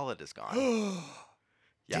my wallet is gone.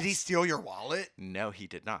 Did he Yes. steal your wallet? No, he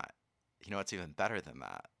did not. You know what's even better than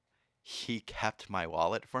that? He kept my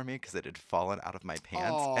wallet for me because it had fallen out of my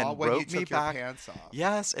pants and when you wrote me took your back. pants off.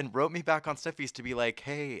 Yes, and wrote me back on Sniffies to be like,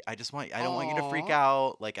 "Hey, I don't want you to freak Aw.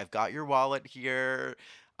 out. Like, I've got your wallet here.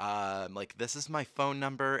 Like this is my phone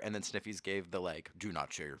number." And then Sniffies gave the like, "Do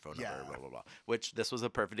not share your phone number." Yeah. Blah blah blah. Which this was a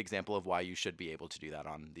perfect example of why you should be able to do that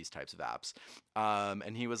on these types of apps.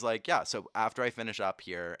 And he was like, "Yeah. So after I finish up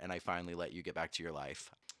here and I finally let you get back to your life."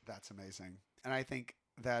 That's amazing. And I think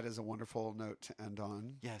that is a wonderful note to end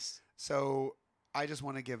on. Yes. So I just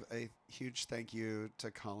want to give a huge thank you to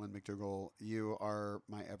Colin MacDougall. You are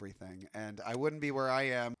my everything. And I wouldn't be where I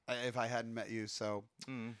am if I hadn't met you. So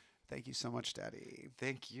thank you so much, Daddy.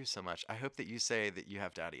 Thank you so much. I hope that you say that you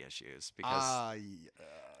have daddy issues because You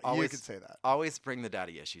always- can say that. always bring the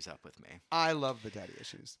daddy issues up with me. I love the daddy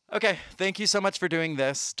issues. Okay, thank you so much for doing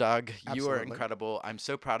this, Doug. You are Absolutely. incredible. I'm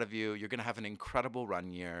so proud of you. You're going to have an incredible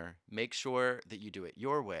run year. Make sure that you do it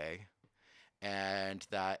your way and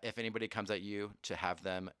that if anybody comes at you to have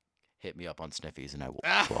them hit me up on Sniffies and I will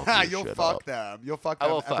swallow your You'll shit fuck up. them. You'll fuck I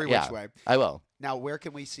them will every fuck- which yeah. way. I will. Now, where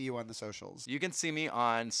can we see you on the socials? You can see me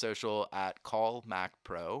on social at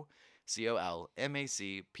CallMacPro,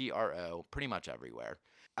 COLMACPRO, pretty much everywhere.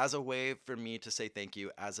 As a way for me to say thank you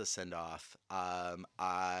as a send-off,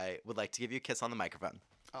 I would like to give you a kiss on the microphone.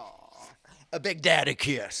 Aw. A big daddy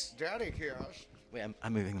kiss. Daddy kiss. Wait,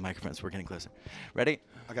 I'm moving the microphone so we're getting closer. Ready?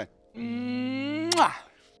 Okay. Mwah!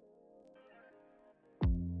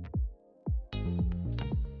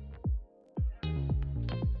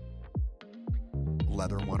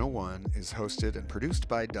 Leather 101 is hosted and produced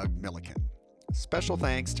by Doug Milliken. Special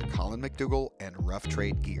thanks to Colin MacDougall and Rough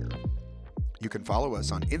Trade Gear. You can follow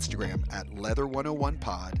us on Instagram at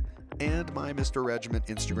Leather101pod and my Mr. Regiment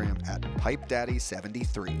Instagram at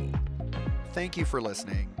PipeDaddy73. Thank you for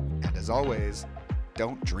listening, and as always,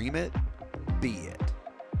 don't dream it, be it.